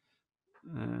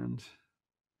 and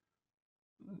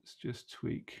let's just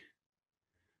tweak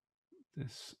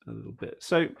this a little bit.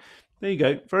 So there you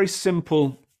go, very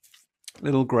simple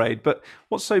little grade. But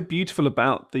what's so beautiful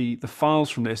about the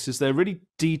files from this is they're really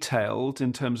detailed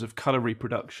in terms of color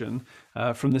reproduction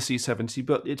from the C70,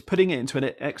 but it's putting it into an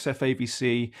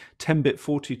XFAVC 10-bit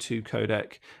 42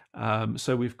 codec.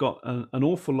 So we've got an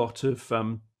awful lot of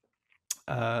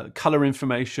color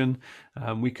information.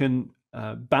 We can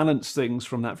balance things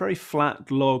from that very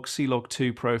flat log C-Log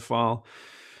 2 profile,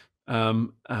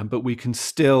 but we can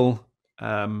still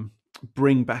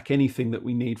bring back anything that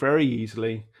we need very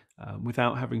easily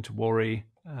without having to worry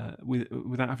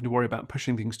about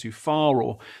pushing things too far,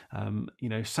 or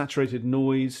saturated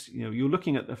noise. You're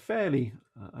looking at the fairly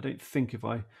I don't think, if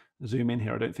I zoom in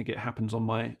here, I don't think it happens on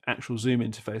my actual zoom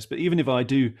interface, but even if I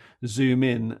do zoom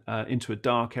in into a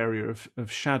dark area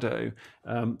of shadow,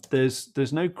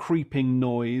 there's no creeping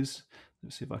noise.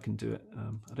 Let's see if I can do it.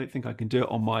 I don't think I can do it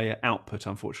on my output,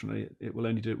 unfortunately. It will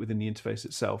only do it within the interface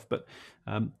itself. But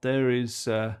there is,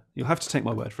 you'll have to take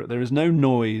my word for it, there is no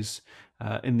noise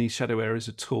in these shadow areas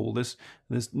at all. There's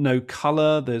no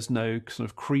color, there's no sort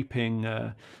of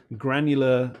creeping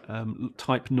granular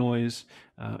type noise.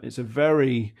 It's a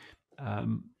very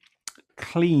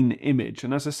clean image.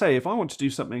 And as I say, if I want to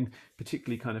do something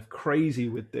particularly kind of crazy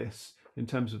with this in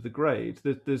terms of the grade,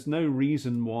 there's no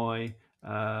reason why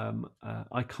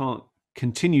I can't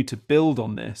continue to build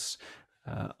on this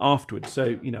afterwards.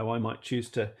 So I might choose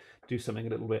to do something a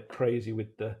little bit crazy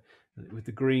with the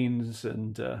greens,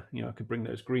 and I could bring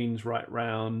those greens right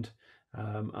round,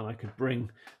 and I could bring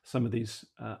some of these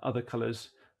other colors,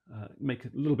 make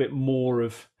a little bit more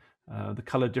of the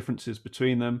color differences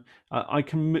between them. I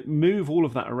can move all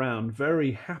of that around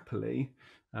very happily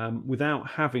without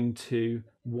having to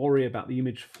worry about the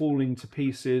image falling to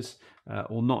pieces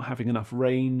or not having enough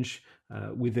range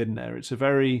within there. It's a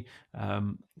very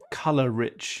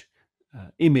color-rich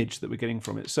image that we're getting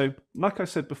from it. So, like I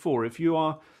said before, if you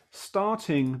are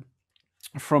starting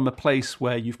from a place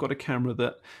where you've got a camera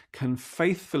that can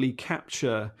faithfully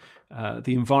capture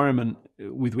the environment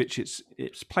with which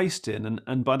it's placed in,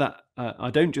 and by that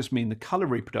I don't just mean the color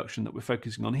reproduction that we're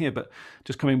focusing on here, but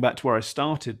just coming back to where I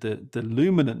started, the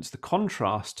luminance, the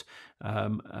contrast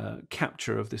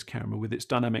capture of this camera with its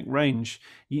dynamic range,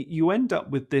 you end up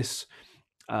with this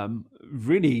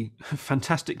really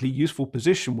fantastically useful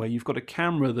position where you've got a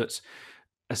camera that's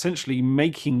essentially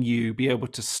making you be able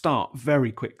to start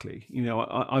very quickly. You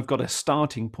know, I've got a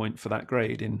starting point for that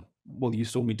grade in, well, you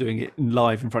saw me doing it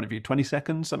live in front of you, 20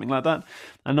 seconds, something like that.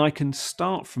 And I can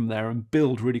start from there and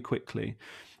build really quickly.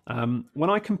 When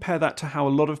I compare that to how a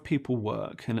lot of people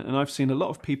work, and I've seen a lot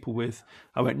of people with,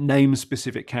 I won't name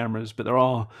specific cameras, but there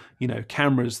are, you know,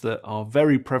 cameras that are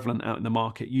very prevalent out in the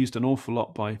market, used an awful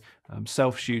lot by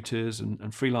self-shooters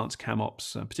and freelance cam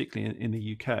ops, particularly in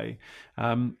the UK.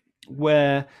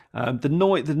 Where the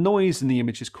noise in the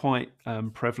image is quite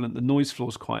prevalent. The noise floor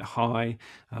is quite high.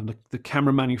 The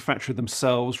camera manufacturer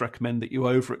themselves recommend that you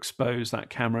overexpose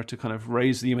that camera to kind of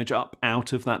raise the image up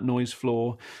out of that noise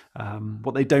floor.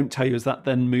 What they don't tell you is that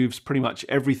then moves pretty much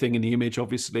everything in the image,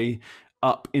 obviously,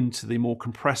 up into the more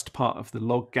compressed part of the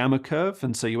log gamma curve,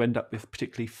 and so you end up with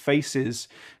particularly faces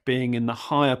being in the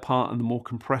higher part and the more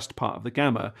compressed part of the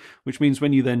gamma, which means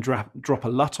when you then drop a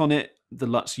LUT on it, the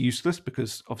LUT's useless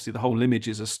because obviously the whole image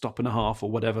is a stop and a half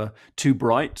or whatever, too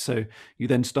bright. So you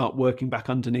then start working back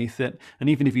underneath it. And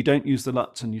even if you don't use the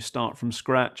LUTs and you start from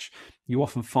scratch, you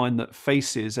often find that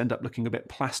faces end up looking a bit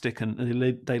plastic and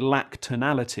they lack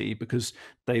tonality because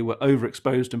they were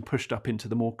overexposed and pushed up into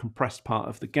the more compressed part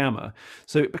of the gamma.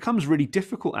 So it becomes really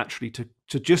difficult actually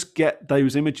to just get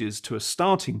those images to a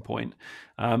starting point.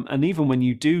 And even when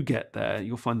you do get there,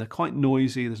 you'll find they're quite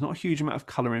noisy. There's not a huge amount of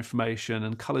color information,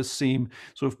 and colors seem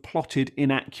sort of plotted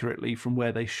inaccurately from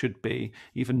where they should be.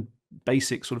 Even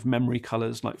basic sort of memory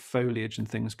colors like foliage and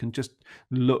things can just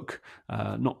look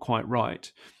not quite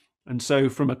right. And so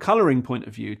from a coloring point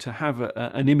of view, to have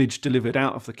an image delivered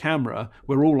out of the camera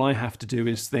where all I have to do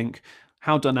is think,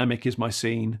 how dynamic is my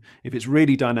scene? If it's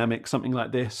really dynamic, something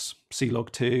like this,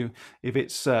 C-Log2. If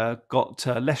it's got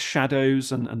less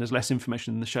shadows and there's less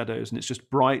information in the shadows and it's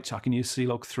just bright, I can use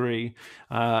C-Log3.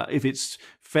 If it's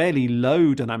fairly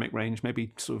low dynamic range,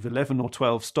 maybe sort of 11 or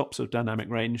 12 stops of dynamic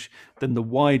range, then the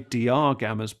wide DR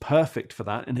gamma is perfect for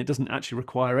that, and it doesn't actually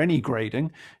require any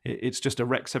grading. It's just a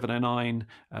Rec 709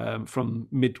 from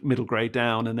middle grey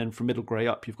down, and then from middle grey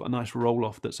up, you've got a nice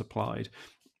roll-off that's applied.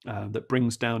 That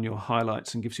brings down your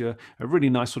highlights and gives you a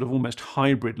really nice sort of almost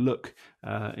hybrid look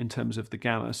in terms of the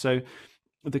gamma. So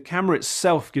the camera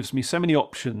itself gives me so many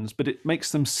options, but it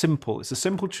makes them simple. It's a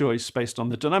simple choice based on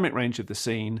the dynamic range of the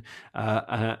scene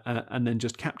and then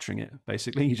just capturing it.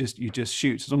 Basically, you just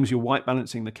shoot. As long as you're white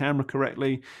balancing the camera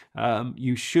correctly,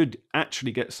 you should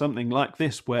actually get something like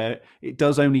this where it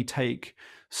does only take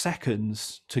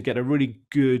seconds to get a really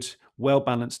good,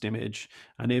 well-balanced image.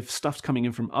 And if stuff's coming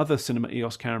in from other Cinema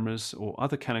EOS cameras or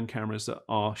other Canon cameras that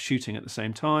are shooting at the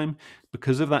same time,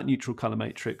 because of that neutral color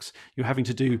matrix, you're having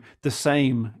to do the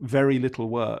same very little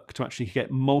work to actually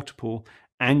get multiple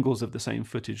angles of the same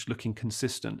footage looking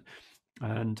consistent.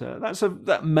 And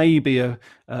that may be a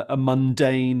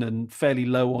mundane and fairly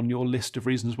low on your list of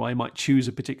reasons why you might choose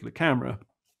a particular camera.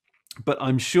 But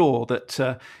I'm sure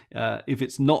that if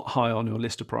it's not high on your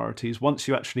list of priorities, once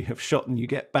you actually have shot and you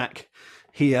get back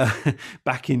here,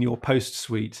 back in your post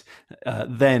suite,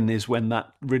 then is when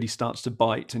that really starts to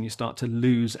bite and you start to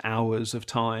lose hours of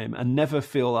time and never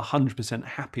feel 100%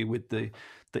 happy with the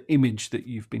image that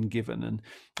you've been given. And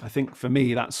I think for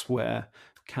me, that's where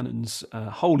Canon's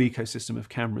whole ecosystem of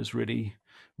cameras really,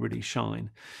 really shine.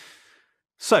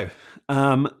 So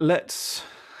let's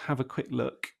have a quick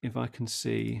look if I can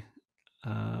see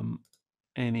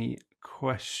any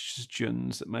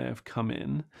questions that may have come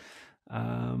in.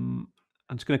 I'm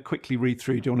just going to quickly read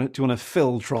through. Do you want to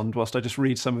fill, Trond, whilst I just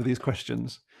read some of these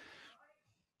questions?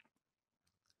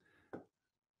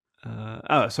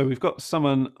 So we've got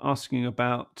someone asking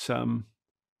about. Trond,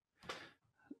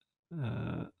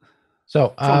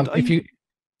 if you,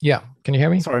 yeah, can you hear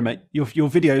me? Sorry, mate. Your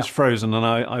video's frozen, and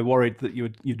I worried that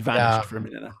you'd vanished for a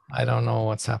minute there. I don't know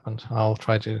what's happened. I'll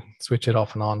try to switch it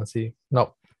off and on and see.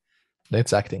 No,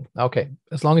 it's acting. Okay,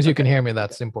 as long as you can hear me,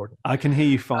 that's important. I can hear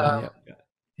you fine.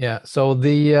 Yeah. So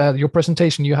the your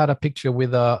presentation, you had a picture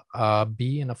with a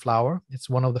bee and a flower. It's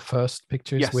one of the first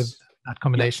pictures with Yes. that Yeah.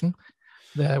 combination.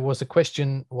 There was a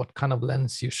question, what kind of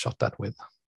lens you shot that with?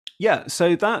 Yeah,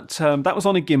 so that was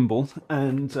on a gimbal,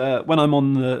 and when I'm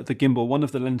on the gimbal, one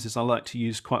of the lenses I like to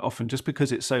use quite often, just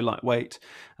because it's so lightweight,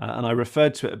 and I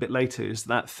referred to it a bit later, is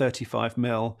that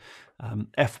 35mm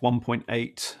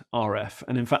f1.8 RF,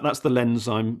 and in fact that's the lens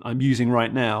I'm using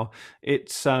right now.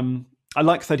 It's I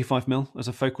like 35mm as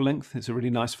a focal length. It's a really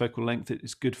nice focal length.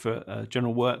 It's good for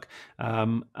general work.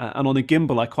 And on a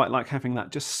gimbal, I quite like having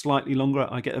that just slightly longer.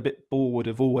 I get a bit bored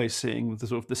of always seeing the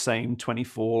sort of the same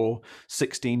 24,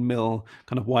 16mm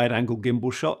kind of wide angle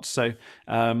gimbal shots. So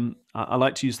I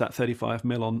like to use that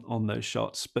 35mm on those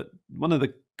shots. But one of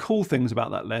the cool things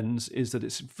about that lens is that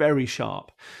it's very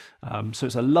sharp. So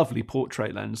it's a lovely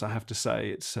portrait lens, I have to say.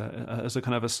 It's as a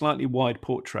kind of a slightly wide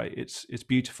portrait. It's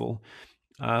beautiful.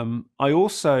 I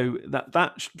also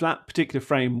that particular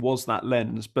frame was that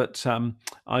lens, but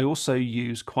I also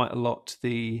use quite a lot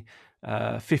the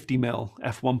 50mm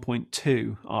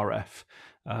f1.2 RF,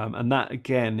 and that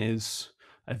again is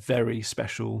a very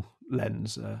special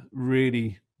lens,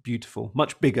 really beautiful,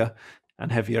 much bigger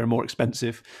and heavier and more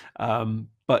expensive.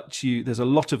 But there's a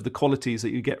lot of the qualities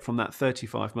that you get from that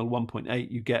 35mm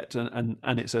 1.8 you get,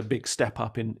 and it's a big step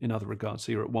up in other regards.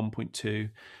 So you're at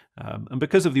 1.2. And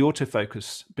because of the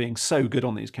autofocus being so good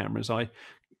on these cameras, I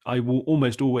will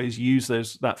almost always use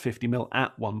that 50mm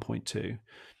at 1.2.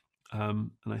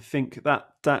 And I think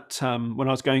that when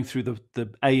I was going through the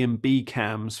A and B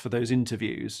cams for those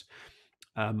interviews,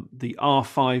 the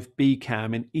R5B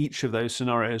cam in each of those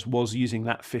scenarios was using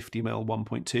that 50mm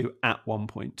 1.2 at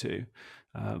 1.2.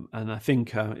 And I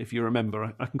think if you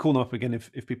remember, I can call them up again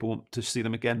if people want to see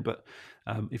them again, but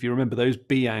if you remember, those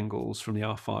B angles from the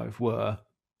R5 were,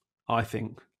 I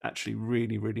think, actually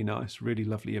really, really nice, really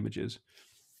lovely images.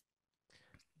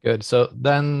 Good. So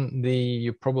then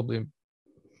you probably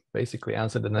basically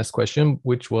answered the next question,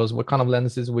 which was what kind of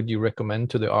lenses would you recommend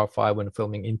to the R5 when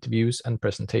filming interviews and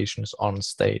presentations on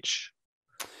stage?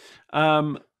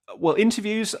 Well,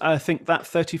 interviews, I think that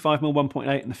 35mm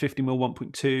 1.8 and the 50mm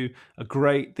 1.2 are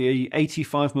great. The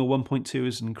 85mm 1.2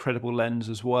 is an incredible lens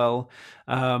as well.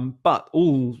 But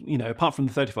all, apart from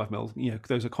the 35mm,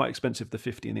 those are quite expensive, the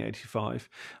 50 and the 85.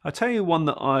 I'll tell you one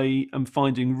that I am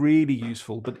finding really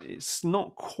useful, but it's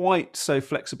not quite so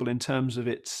flexible in terms of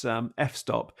its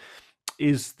f-stop,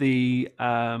 is the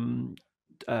 24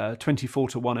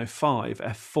 to 105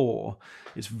 f4.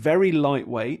 It's very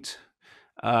lightweight.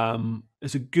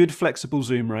 It's a good flexible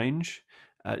zoom range.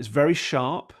 It's very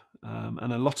sharp,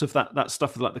 and a lot of that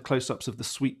stuff, like the close-ups of the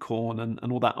sweet corn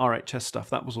and all that RHS stuff,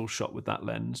 that was all shot with that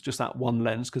lens, just that one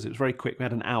lens, because it was very quick. We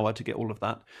had an hour to get all of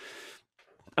that.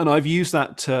 And I've used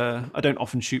that. I don't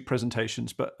often shoot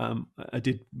presentations, but I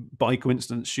did, by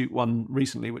coincidence, shoot one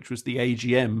recently, which was the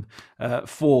AGM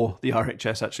for the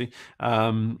RHS, actually.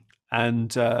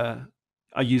 And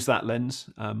I use that lens.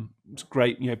 It's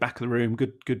great, back of the room,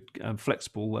 good,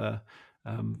 flexible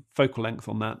focal length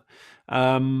on that.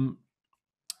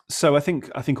 So I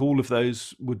think all of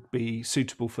those would be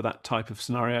suitable for that type of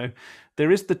scenario. There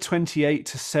is the 28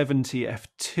 to 70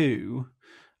 f2,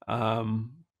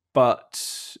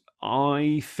 but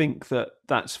I think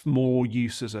that's more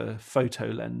use as a photo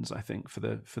lens, I think, for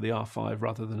the R5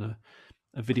 rather than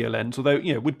a video lens. Although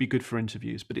it would be good for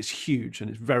interviews, but it's huge and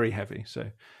it's very heavy, so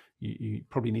you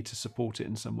probably need to support it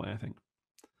in some way, I think.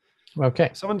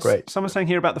 Okay, great. Someone's saying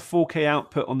here about the 4K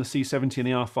output on the C70 and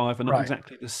the R5 are not Right.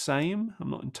 exactly the same. I'm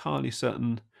not entirely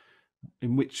certain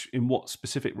in what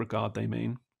specific regard they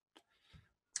mean.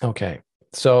 Okay,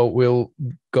 so we'll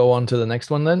go on to the next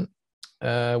one then.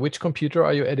 Which computer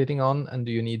are you editing on, and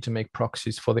do you need to make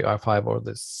proxies for the R5 or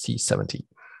the C70?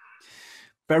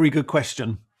 Very good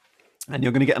question, and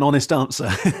you're going to get an honest answer.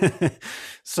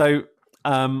 So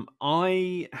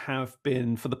I have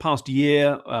been, for the past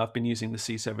year, I've been using the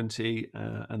C70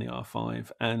 and the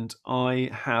R5, and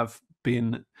I have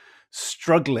been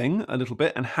struggling a little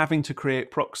bit and having to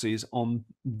create proxies on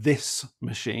this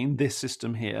machine, this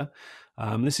system here.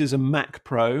 This is a Mac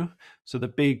Pro, so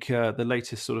the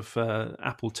latest sort of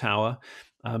Apple Tower.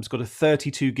 It's got a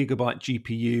 32 gigabyte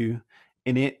GPU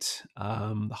in it.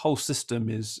 The whole system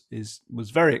was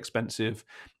very expensive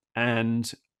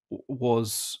and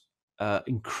was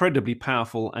incredibly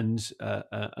powerful and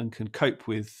can cope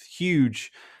with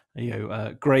huge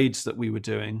grades that we were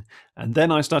doing. And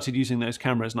then I started using those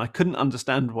cameras, and I couldn't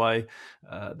understand why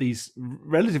these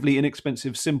relatively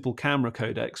inexpensive, simple camera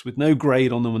codecs with no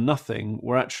grade on them and nothing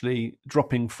were actually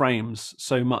dropping frames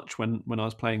so much when I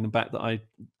was playing them back that I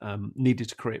needed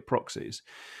to create proxies.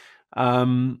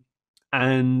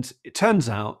 And it turns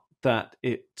out that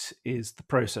it is the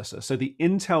processor. So the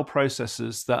Intel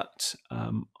processors that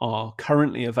are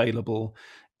currently available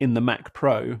in the Mac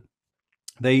Pro,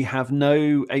 they have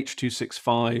no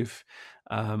H.265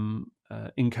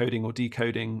 encoding or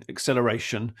decoding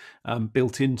acceleration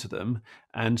built into them.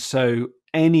 And so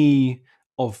any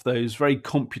of those very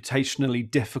computationally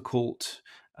difficult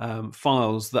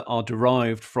files that are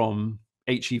derived from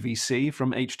HEVC,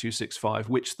 from H.265,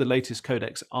 which the latest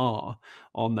codecs are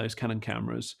on those Canon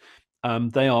cameras,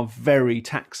 they are very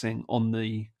taxing on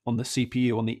the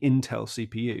CPU, on the Intel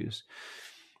CPUs.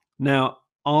 Now,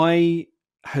 I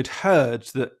had heard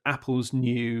that Apple's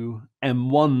new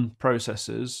M1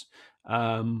 processors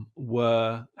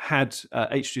had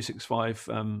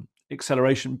H.265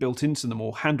 acceleration built into them,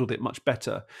 or handled it much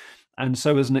better. And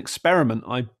so, as an experiment,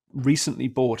 I recently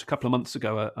bought a couple of months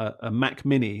ago a Mac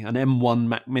Mini, an M1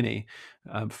 Mac Mini,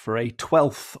 for a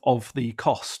 1/12 of the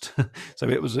cost. So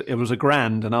it was a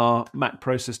grand, and our Mac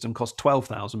Pro system cost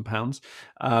 £12,000.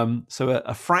 So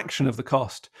a fraction of the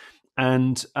cost.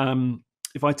 And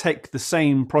if I take the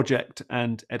same project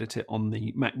and edit it on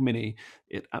the Mac Mini,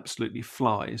 it absolutely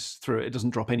flies through it. It doesn't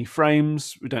drop any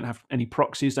frames. We don't have any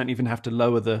proxies. Don't even have to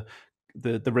lower the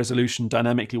resolution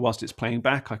dynamically whilst it's playing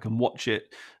back. I can watch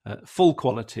it full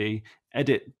quality,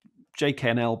 edit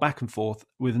JKNL back and forth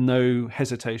with no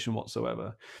hesitation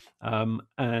whatsoever. That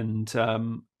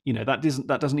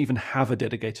doesn't even have a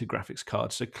dedicated graphics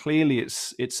card. So clearly,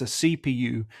 it's a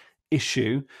CPU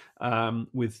issue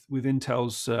with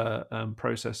Intel's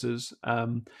processors.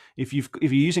 If you're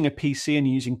using a PC and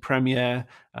you're using Premiere,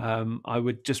 I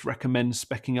would just recommend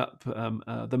speccing up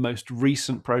the most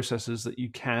recent processors that you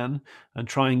can, and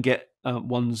try and get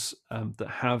ones that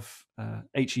have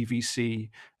HEVC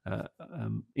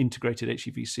integrated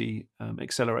HEVC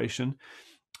acceleration.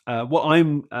 What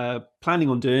I'm planning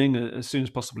on doing as soon as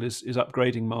possible is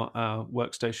upgrading my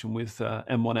workstation with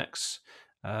M1X.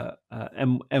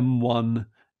 M1X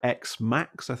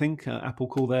Max, I think Apple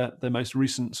call their most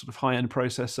recent sort of high-end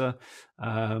processor.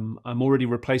 I'm already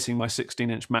replacing my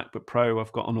 16-inch MacBook Pro.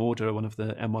 I've got on order one of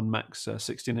the M1 Max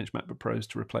 16-inch MacBook Pros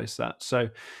to replace that.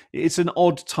 So it's an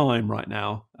odd time right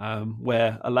now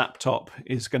where a laptop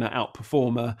is going to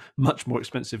outperform a much more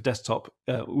expensive desktop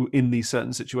in these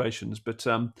certain situations. But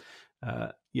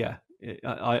I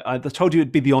told you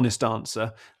it'd be the honest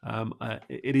answer.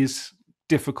 It is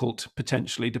difficult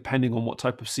potentially, depending on what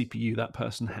type of CPU that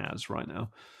person has right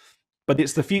now. But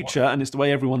it's the future, and it's the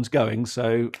way everyone's going.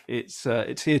 So it's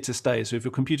here to stay. So if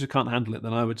your computer can't handle it,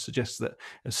 then I would suggest that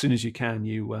as soon as you can,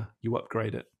 you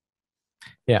upgrade it.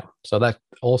 Yeah. So that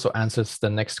also answers the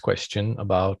next question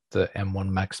about the M1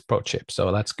 Max Pro chip.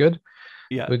 So that's good.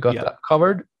 Yeah, we got that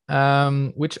covered.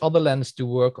 Which other lens do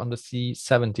work on the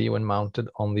C70 when mounted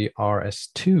on the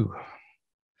RS2?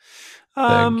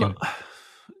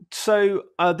 So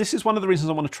this is one of the reasons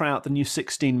I want to try out the new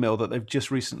 16mm that they've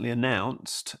just recently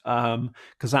announced,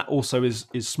 because that also is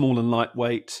small and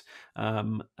lightweight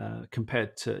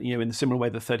compared to, in the similar way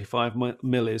the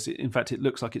 35mm is. In fact, it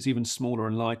looks like it's even smaller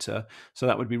and lighter. So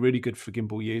that would be really good for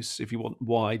gimbal use if you want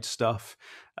wide stuff.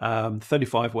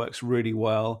 35 works really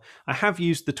well. I have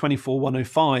used the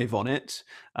 24-105 on it,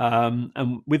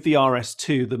 and with the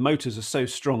RS2, the motors are so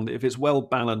strong that if it's well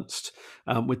balanced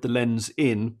with the lens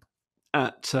in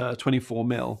at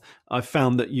 24mm, I've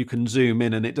found that you can zoom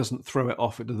in and it doesn't throw it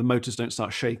off. The motors don't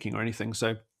start shaking or anything.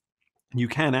 So you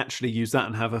can actually use that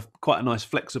and have quite a nice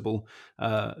flexible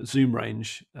zoom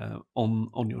range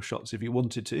on your shots if you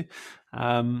wanted to.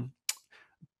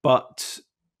 But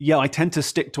yeah, I tend to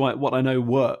stick to what I know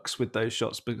works with those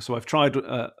shots. So I've tried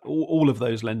all of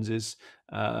those lenses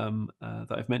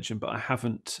that I've mentioned, but I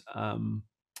haven't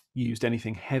used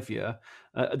anything heavier.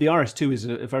 The RS2 is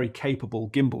a very capable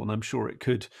gimbal, and I'm sure it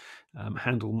could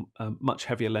handle much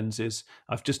heavier lenses.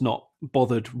 I've just not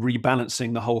bothered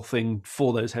rebalancing the whole thing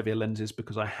for those heavier lenses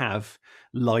because I have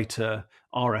lighter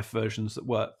RF versions that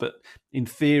work. But in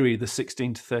theory, the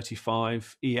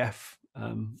 16-35 EF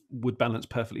would balance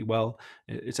perfectly well.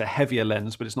 It's a heavier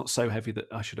lens, but it's not so heavy that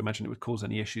I should imagine it would cause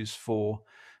any issues for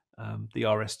the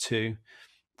RS2.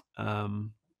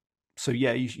 So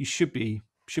yeah, you should be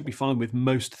fine with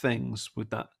most things with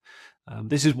that.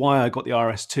 This is why I got the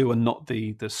RS2 and not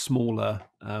the smaller.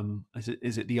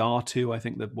 Is it the R2? I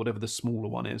think that whatever the smaller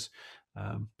one is,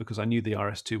 because I knew the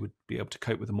RS2 would be able to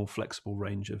cope with a more flexible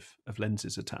range of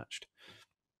lenses attached.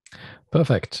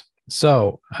 Perfect.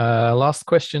 So last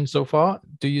question so far.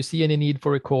 Do you see any need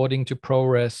for recording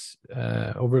ProRes to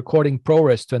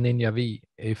a Ninja V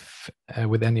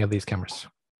with any of these cameras?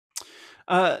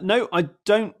 No, I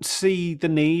don't see the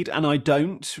need, and I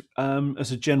don't,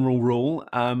 as a general rule.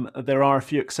 There are a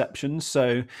few exceptions.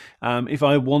 So, if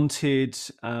I wanted,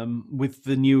 with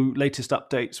the new latest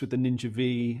updates with the Ninja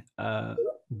V, and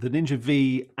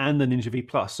the Ninja V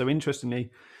Plus. So,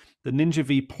 interestingly, the Ninja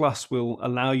V Plus will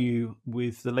allow you,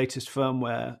 with the latest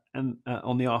firmware and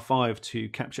on the R5, to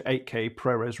capture 8K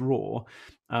ProRes RAW.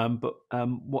 But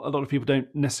what a lot of people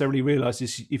don't necessarily realize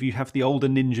is, if you have the older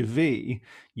Ninja V,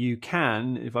 you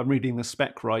can, if I'm reading the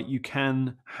spec right, you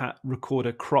can record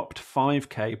a cropped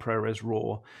 5K ProRes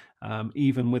RAW,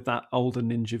 even with that older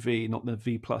Ninja V, not the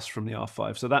V Plus from the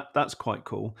R5. So that's quite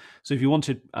cool. So if you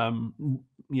wanted,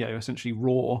 essentially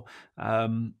RAW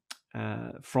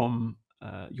from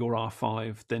your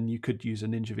R5, then you could use a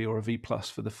Ninja V or a V Plus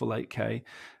for the full 8K.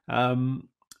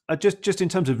 Just in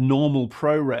terms of normal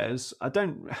ProRes, I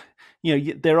don't,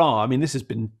 there are. I mean, this has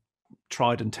been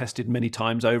tried and tested many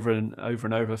times over and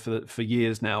over for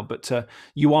years now. But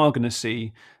you are going to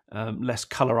see less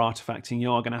color artifacting.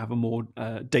 You are going to have a more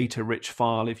data-rich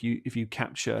file if you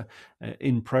capture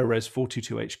in ProRes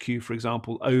 422HQ, for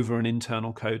example, over an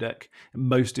internal codec.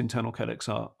 Most internal codecs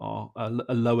are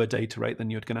a lower data rate than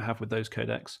you're going to have with those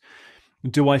codecs.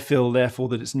 Do I feel, therefore,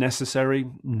 that it's necessary?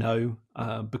 No,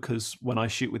 because when I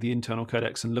shoot with the internal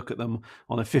codecs and look at them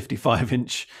on a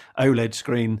 55-inch OLED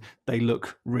screen, they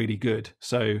look really good.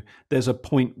 So there's a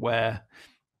point where,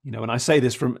 and I say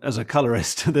this as a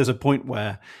colorist, there's a point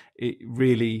where it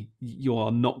really, you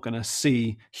are not going to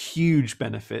see huge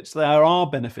benefits. There are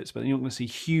benefits, but you're not going to see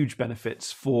huge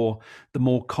benefits for the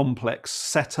more complex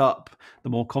setup, the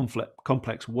more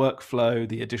complex workflow,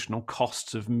 the additional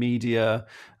costs of media,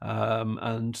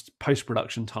 and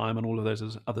post-production time, and all of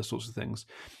those other sorts of things.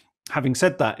 Having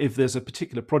said that, if there's a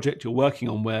particular project you're working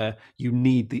on where you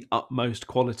need the utmost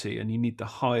quality and you need the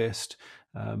highest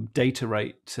data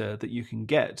rate that you can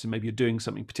get, and maybe you're doing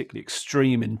something particularly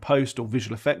extreme in post or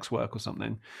visual effects work or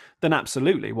something, then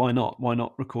absolutely, why not? Why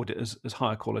not record it as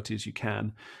high quality as you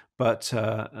can? But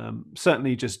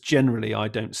certainly, just generally, I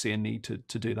don't see a need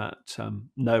to do that.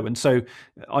 No, and so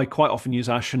I quite often use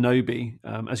our Shinobi,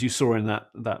 as you saw in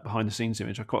that behind the scenes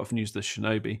image. I quite often use the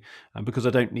Shinobi because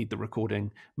I don't need the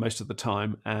recording most of the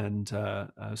time, and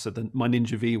so then my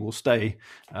Ninja V will stay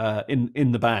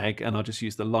in the bag, and I'll just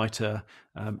use the lighter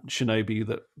Shinobi.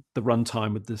 That the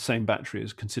runtime with the same battery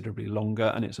is considerably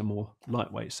longer, and it's a more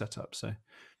lightweight setup. So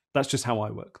that's just how I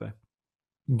work, though.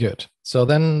 Good. So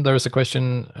then there's a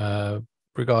question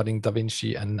regarding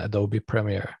DaVinci and Adobe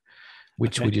Premiere.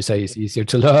 Which would you say is easier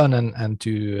to learn and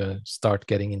to start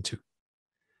getting into?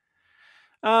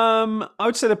 I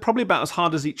would say they're probably about as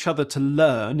hard as each other to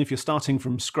learn. If you're starting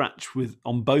from scratch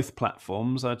on both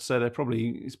platforms, I'd say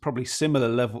it's probably similar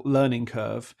level learning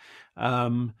curve.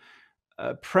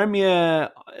 Premiere,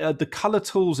 the color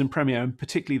tools in Premiere, and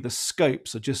particularly the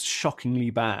scopes, are just shockingly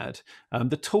bad.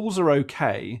 The tools are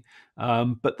okay,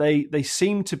 but they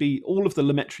seem to be, all of the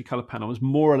Lumetri color panel is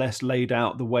more or less laid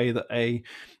out the way that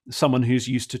someone who's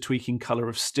used to tweaking color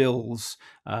of stills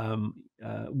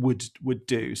would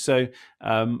do. So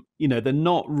they're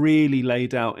not really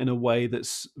laid out in a way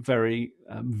that's very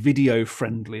video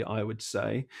friendly, I would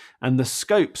say. And the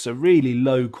scopes are really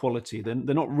low quality. They're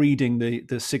not reading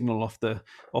the signal off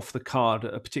the card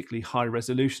at a particularly high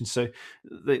resolution. So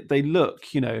they look,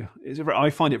 I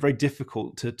find it very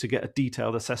difficult to get a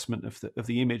detailed assessment of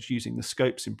the image using the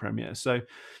scopes in Premiere. So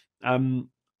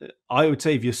I would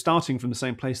say if you're starting from the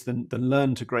same place, then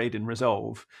learn to grade in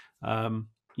Resolve.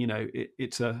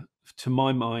 It's to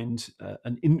my mind,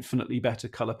 an infinitely better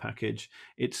color package.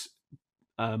 It's,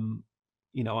 I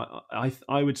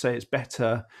would say it's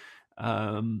better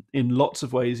in lots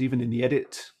of ways, even in the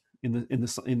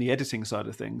in the editing side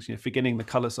of things. Forgetting the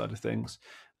color side of things.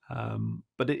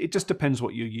 But it just depends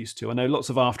what you're used to. I know lots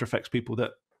of After Effects people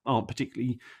that aren't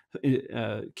particularly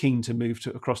keen to move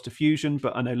across to Fusion,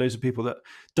 but I know loads of people that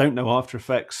don't know After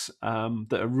Effects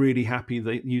that are really happy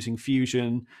using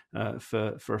Fusion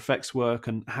for effects work,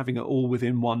 and having it all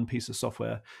within one piece of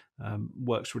software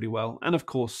works really well. And of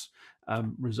course,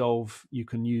 Resolve you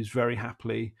can use very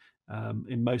happily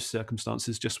in most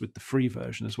circumstances just with the free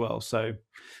version as well. So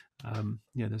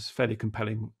there's fairly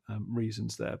compelling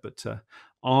reasons there. But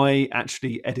I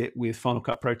actually edit with Final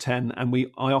Cut Pro 10, and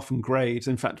I often grade.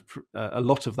 In fact, a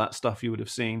lot of that stuff you would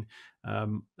have seen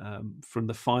from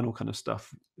the final kind of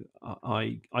stuff,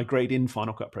 I grade in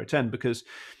Final Cut Pro 10 because,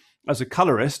 as a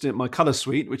colorist, in my color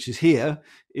suite, which is here,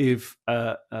 if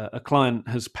a client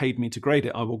has paid me to grade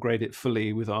it, I will grade it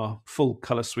fully with our full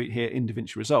color suite here in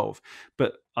DaVinci Resolve.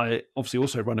 But I obviously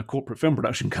also run a corporate film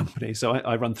production company. So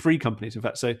I run 3 companies, in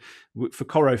fact. So for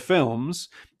Korro Films,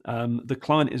 the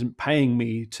client isn't paying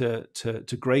me to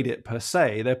grade it per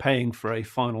se. They're paying for a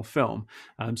final film.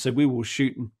 So we will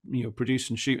shoot, produce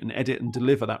and shoot and edit and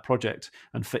deliver that project.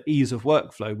 And for ease of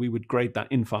workflow, we would grade that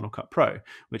in Final Cut Pro,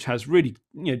 which has really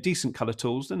decent color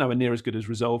tools. They're nowhere near as good as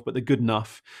Resolve, but they're good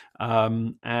enough.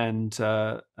 And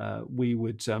we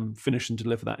would finish and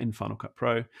deliver that in Final Cut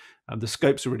Pro. The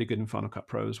scopes are really good in Final Cut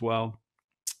Pro as well.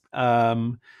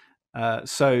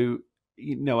 So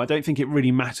I don't think it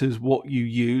really matters what you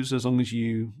use as long as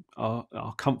you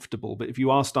are comfortable. But if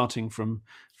you are starting from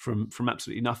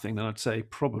absolutely nothing, then I'd say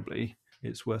probably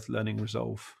it's worth learning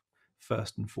Resolve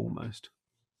first and foremost.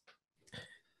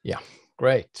 Yeah,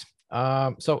 great.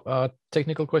 So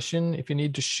technical question: if you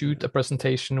need to shoot a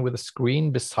presentation with a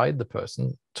screen beside the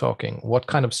person talking, what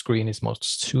kind of screen is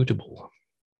most suitable?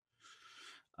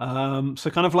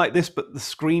 So kind of like this, but the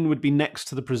screen would be next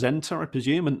to the presenter, I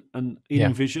presume, and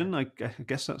in vision. I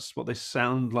guess that's what they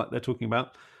sound like they're talking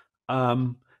about.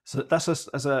 So that's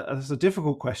a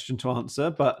difficult question to answer,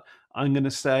 but I'm going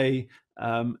to say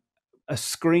a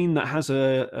screen that has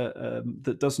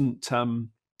that doesn't.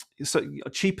 So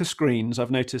cheaper screens,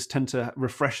 I've noticed, tend to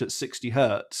refresh at 60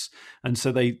 hertz, and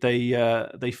so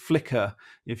they flicker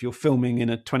if you're filming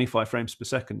in a 25 frames per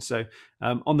second. So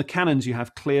on the Canons, you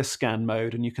have clear scan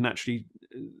mode, and you can actually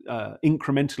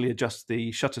incrementally adjust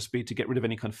the shutter speed to get rid of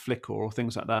any kind of flicker or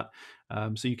things like that.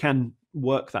 So you can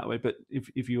work that way. But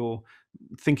if you're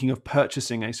thinking of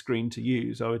purchasing a screen to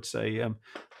use, I would say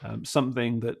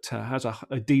something that has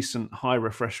a decent high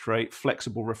refresh rate,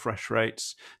 flexible refresh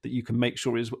rates that you can make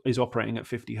sure is operating at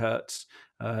 50 hertz.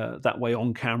 That way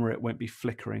on camera it won't be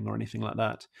flickering or anything like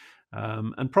that.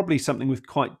 And probably something with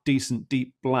quite decent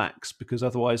deep blacks, because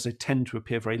otherwise they tend to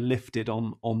appear very lifted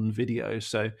on video.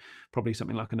 So probably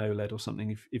something like an OLED or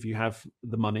something if you have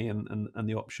the money and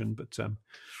the option. But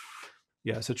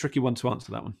yeah, it's a tricky one to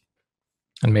answer, that one.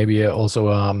 And maybe also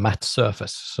a matte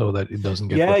surface so that it doesn't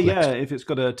get reflected. Yeah. If it's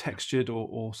got a textured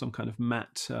or some kind of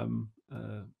matte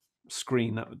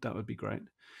screen, that would be great.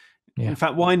 Yeah. In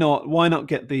fact, why not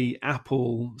get the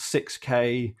Apple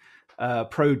 6K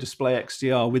Pro Display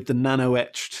XDR with the nano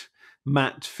etched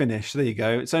matte finish? There you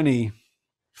go. It's only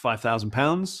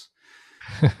 £5,000,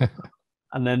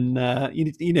 and then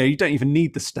you don't even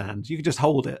need the stand. You can just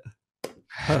hold it.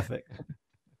 Perfect.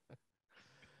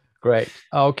 Great.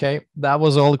 Okay, that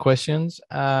was all the questions.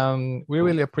 We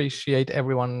really appreciate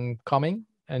everyone coming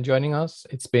and joining us.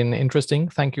 It's been interesting.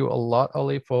 Thank you a lot,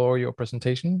 Ollie, for your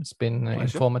presentation. It's been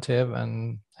informative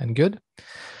and good.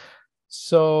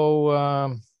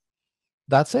 So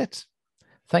that's it.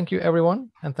 Thank you,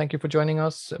 everyone, and thank you for joining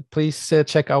us. Please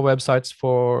check our websites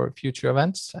for future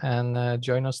events and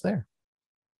join us there.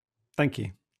 Thank you.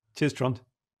 Cheers, Trond.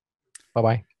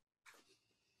 Bye-bye.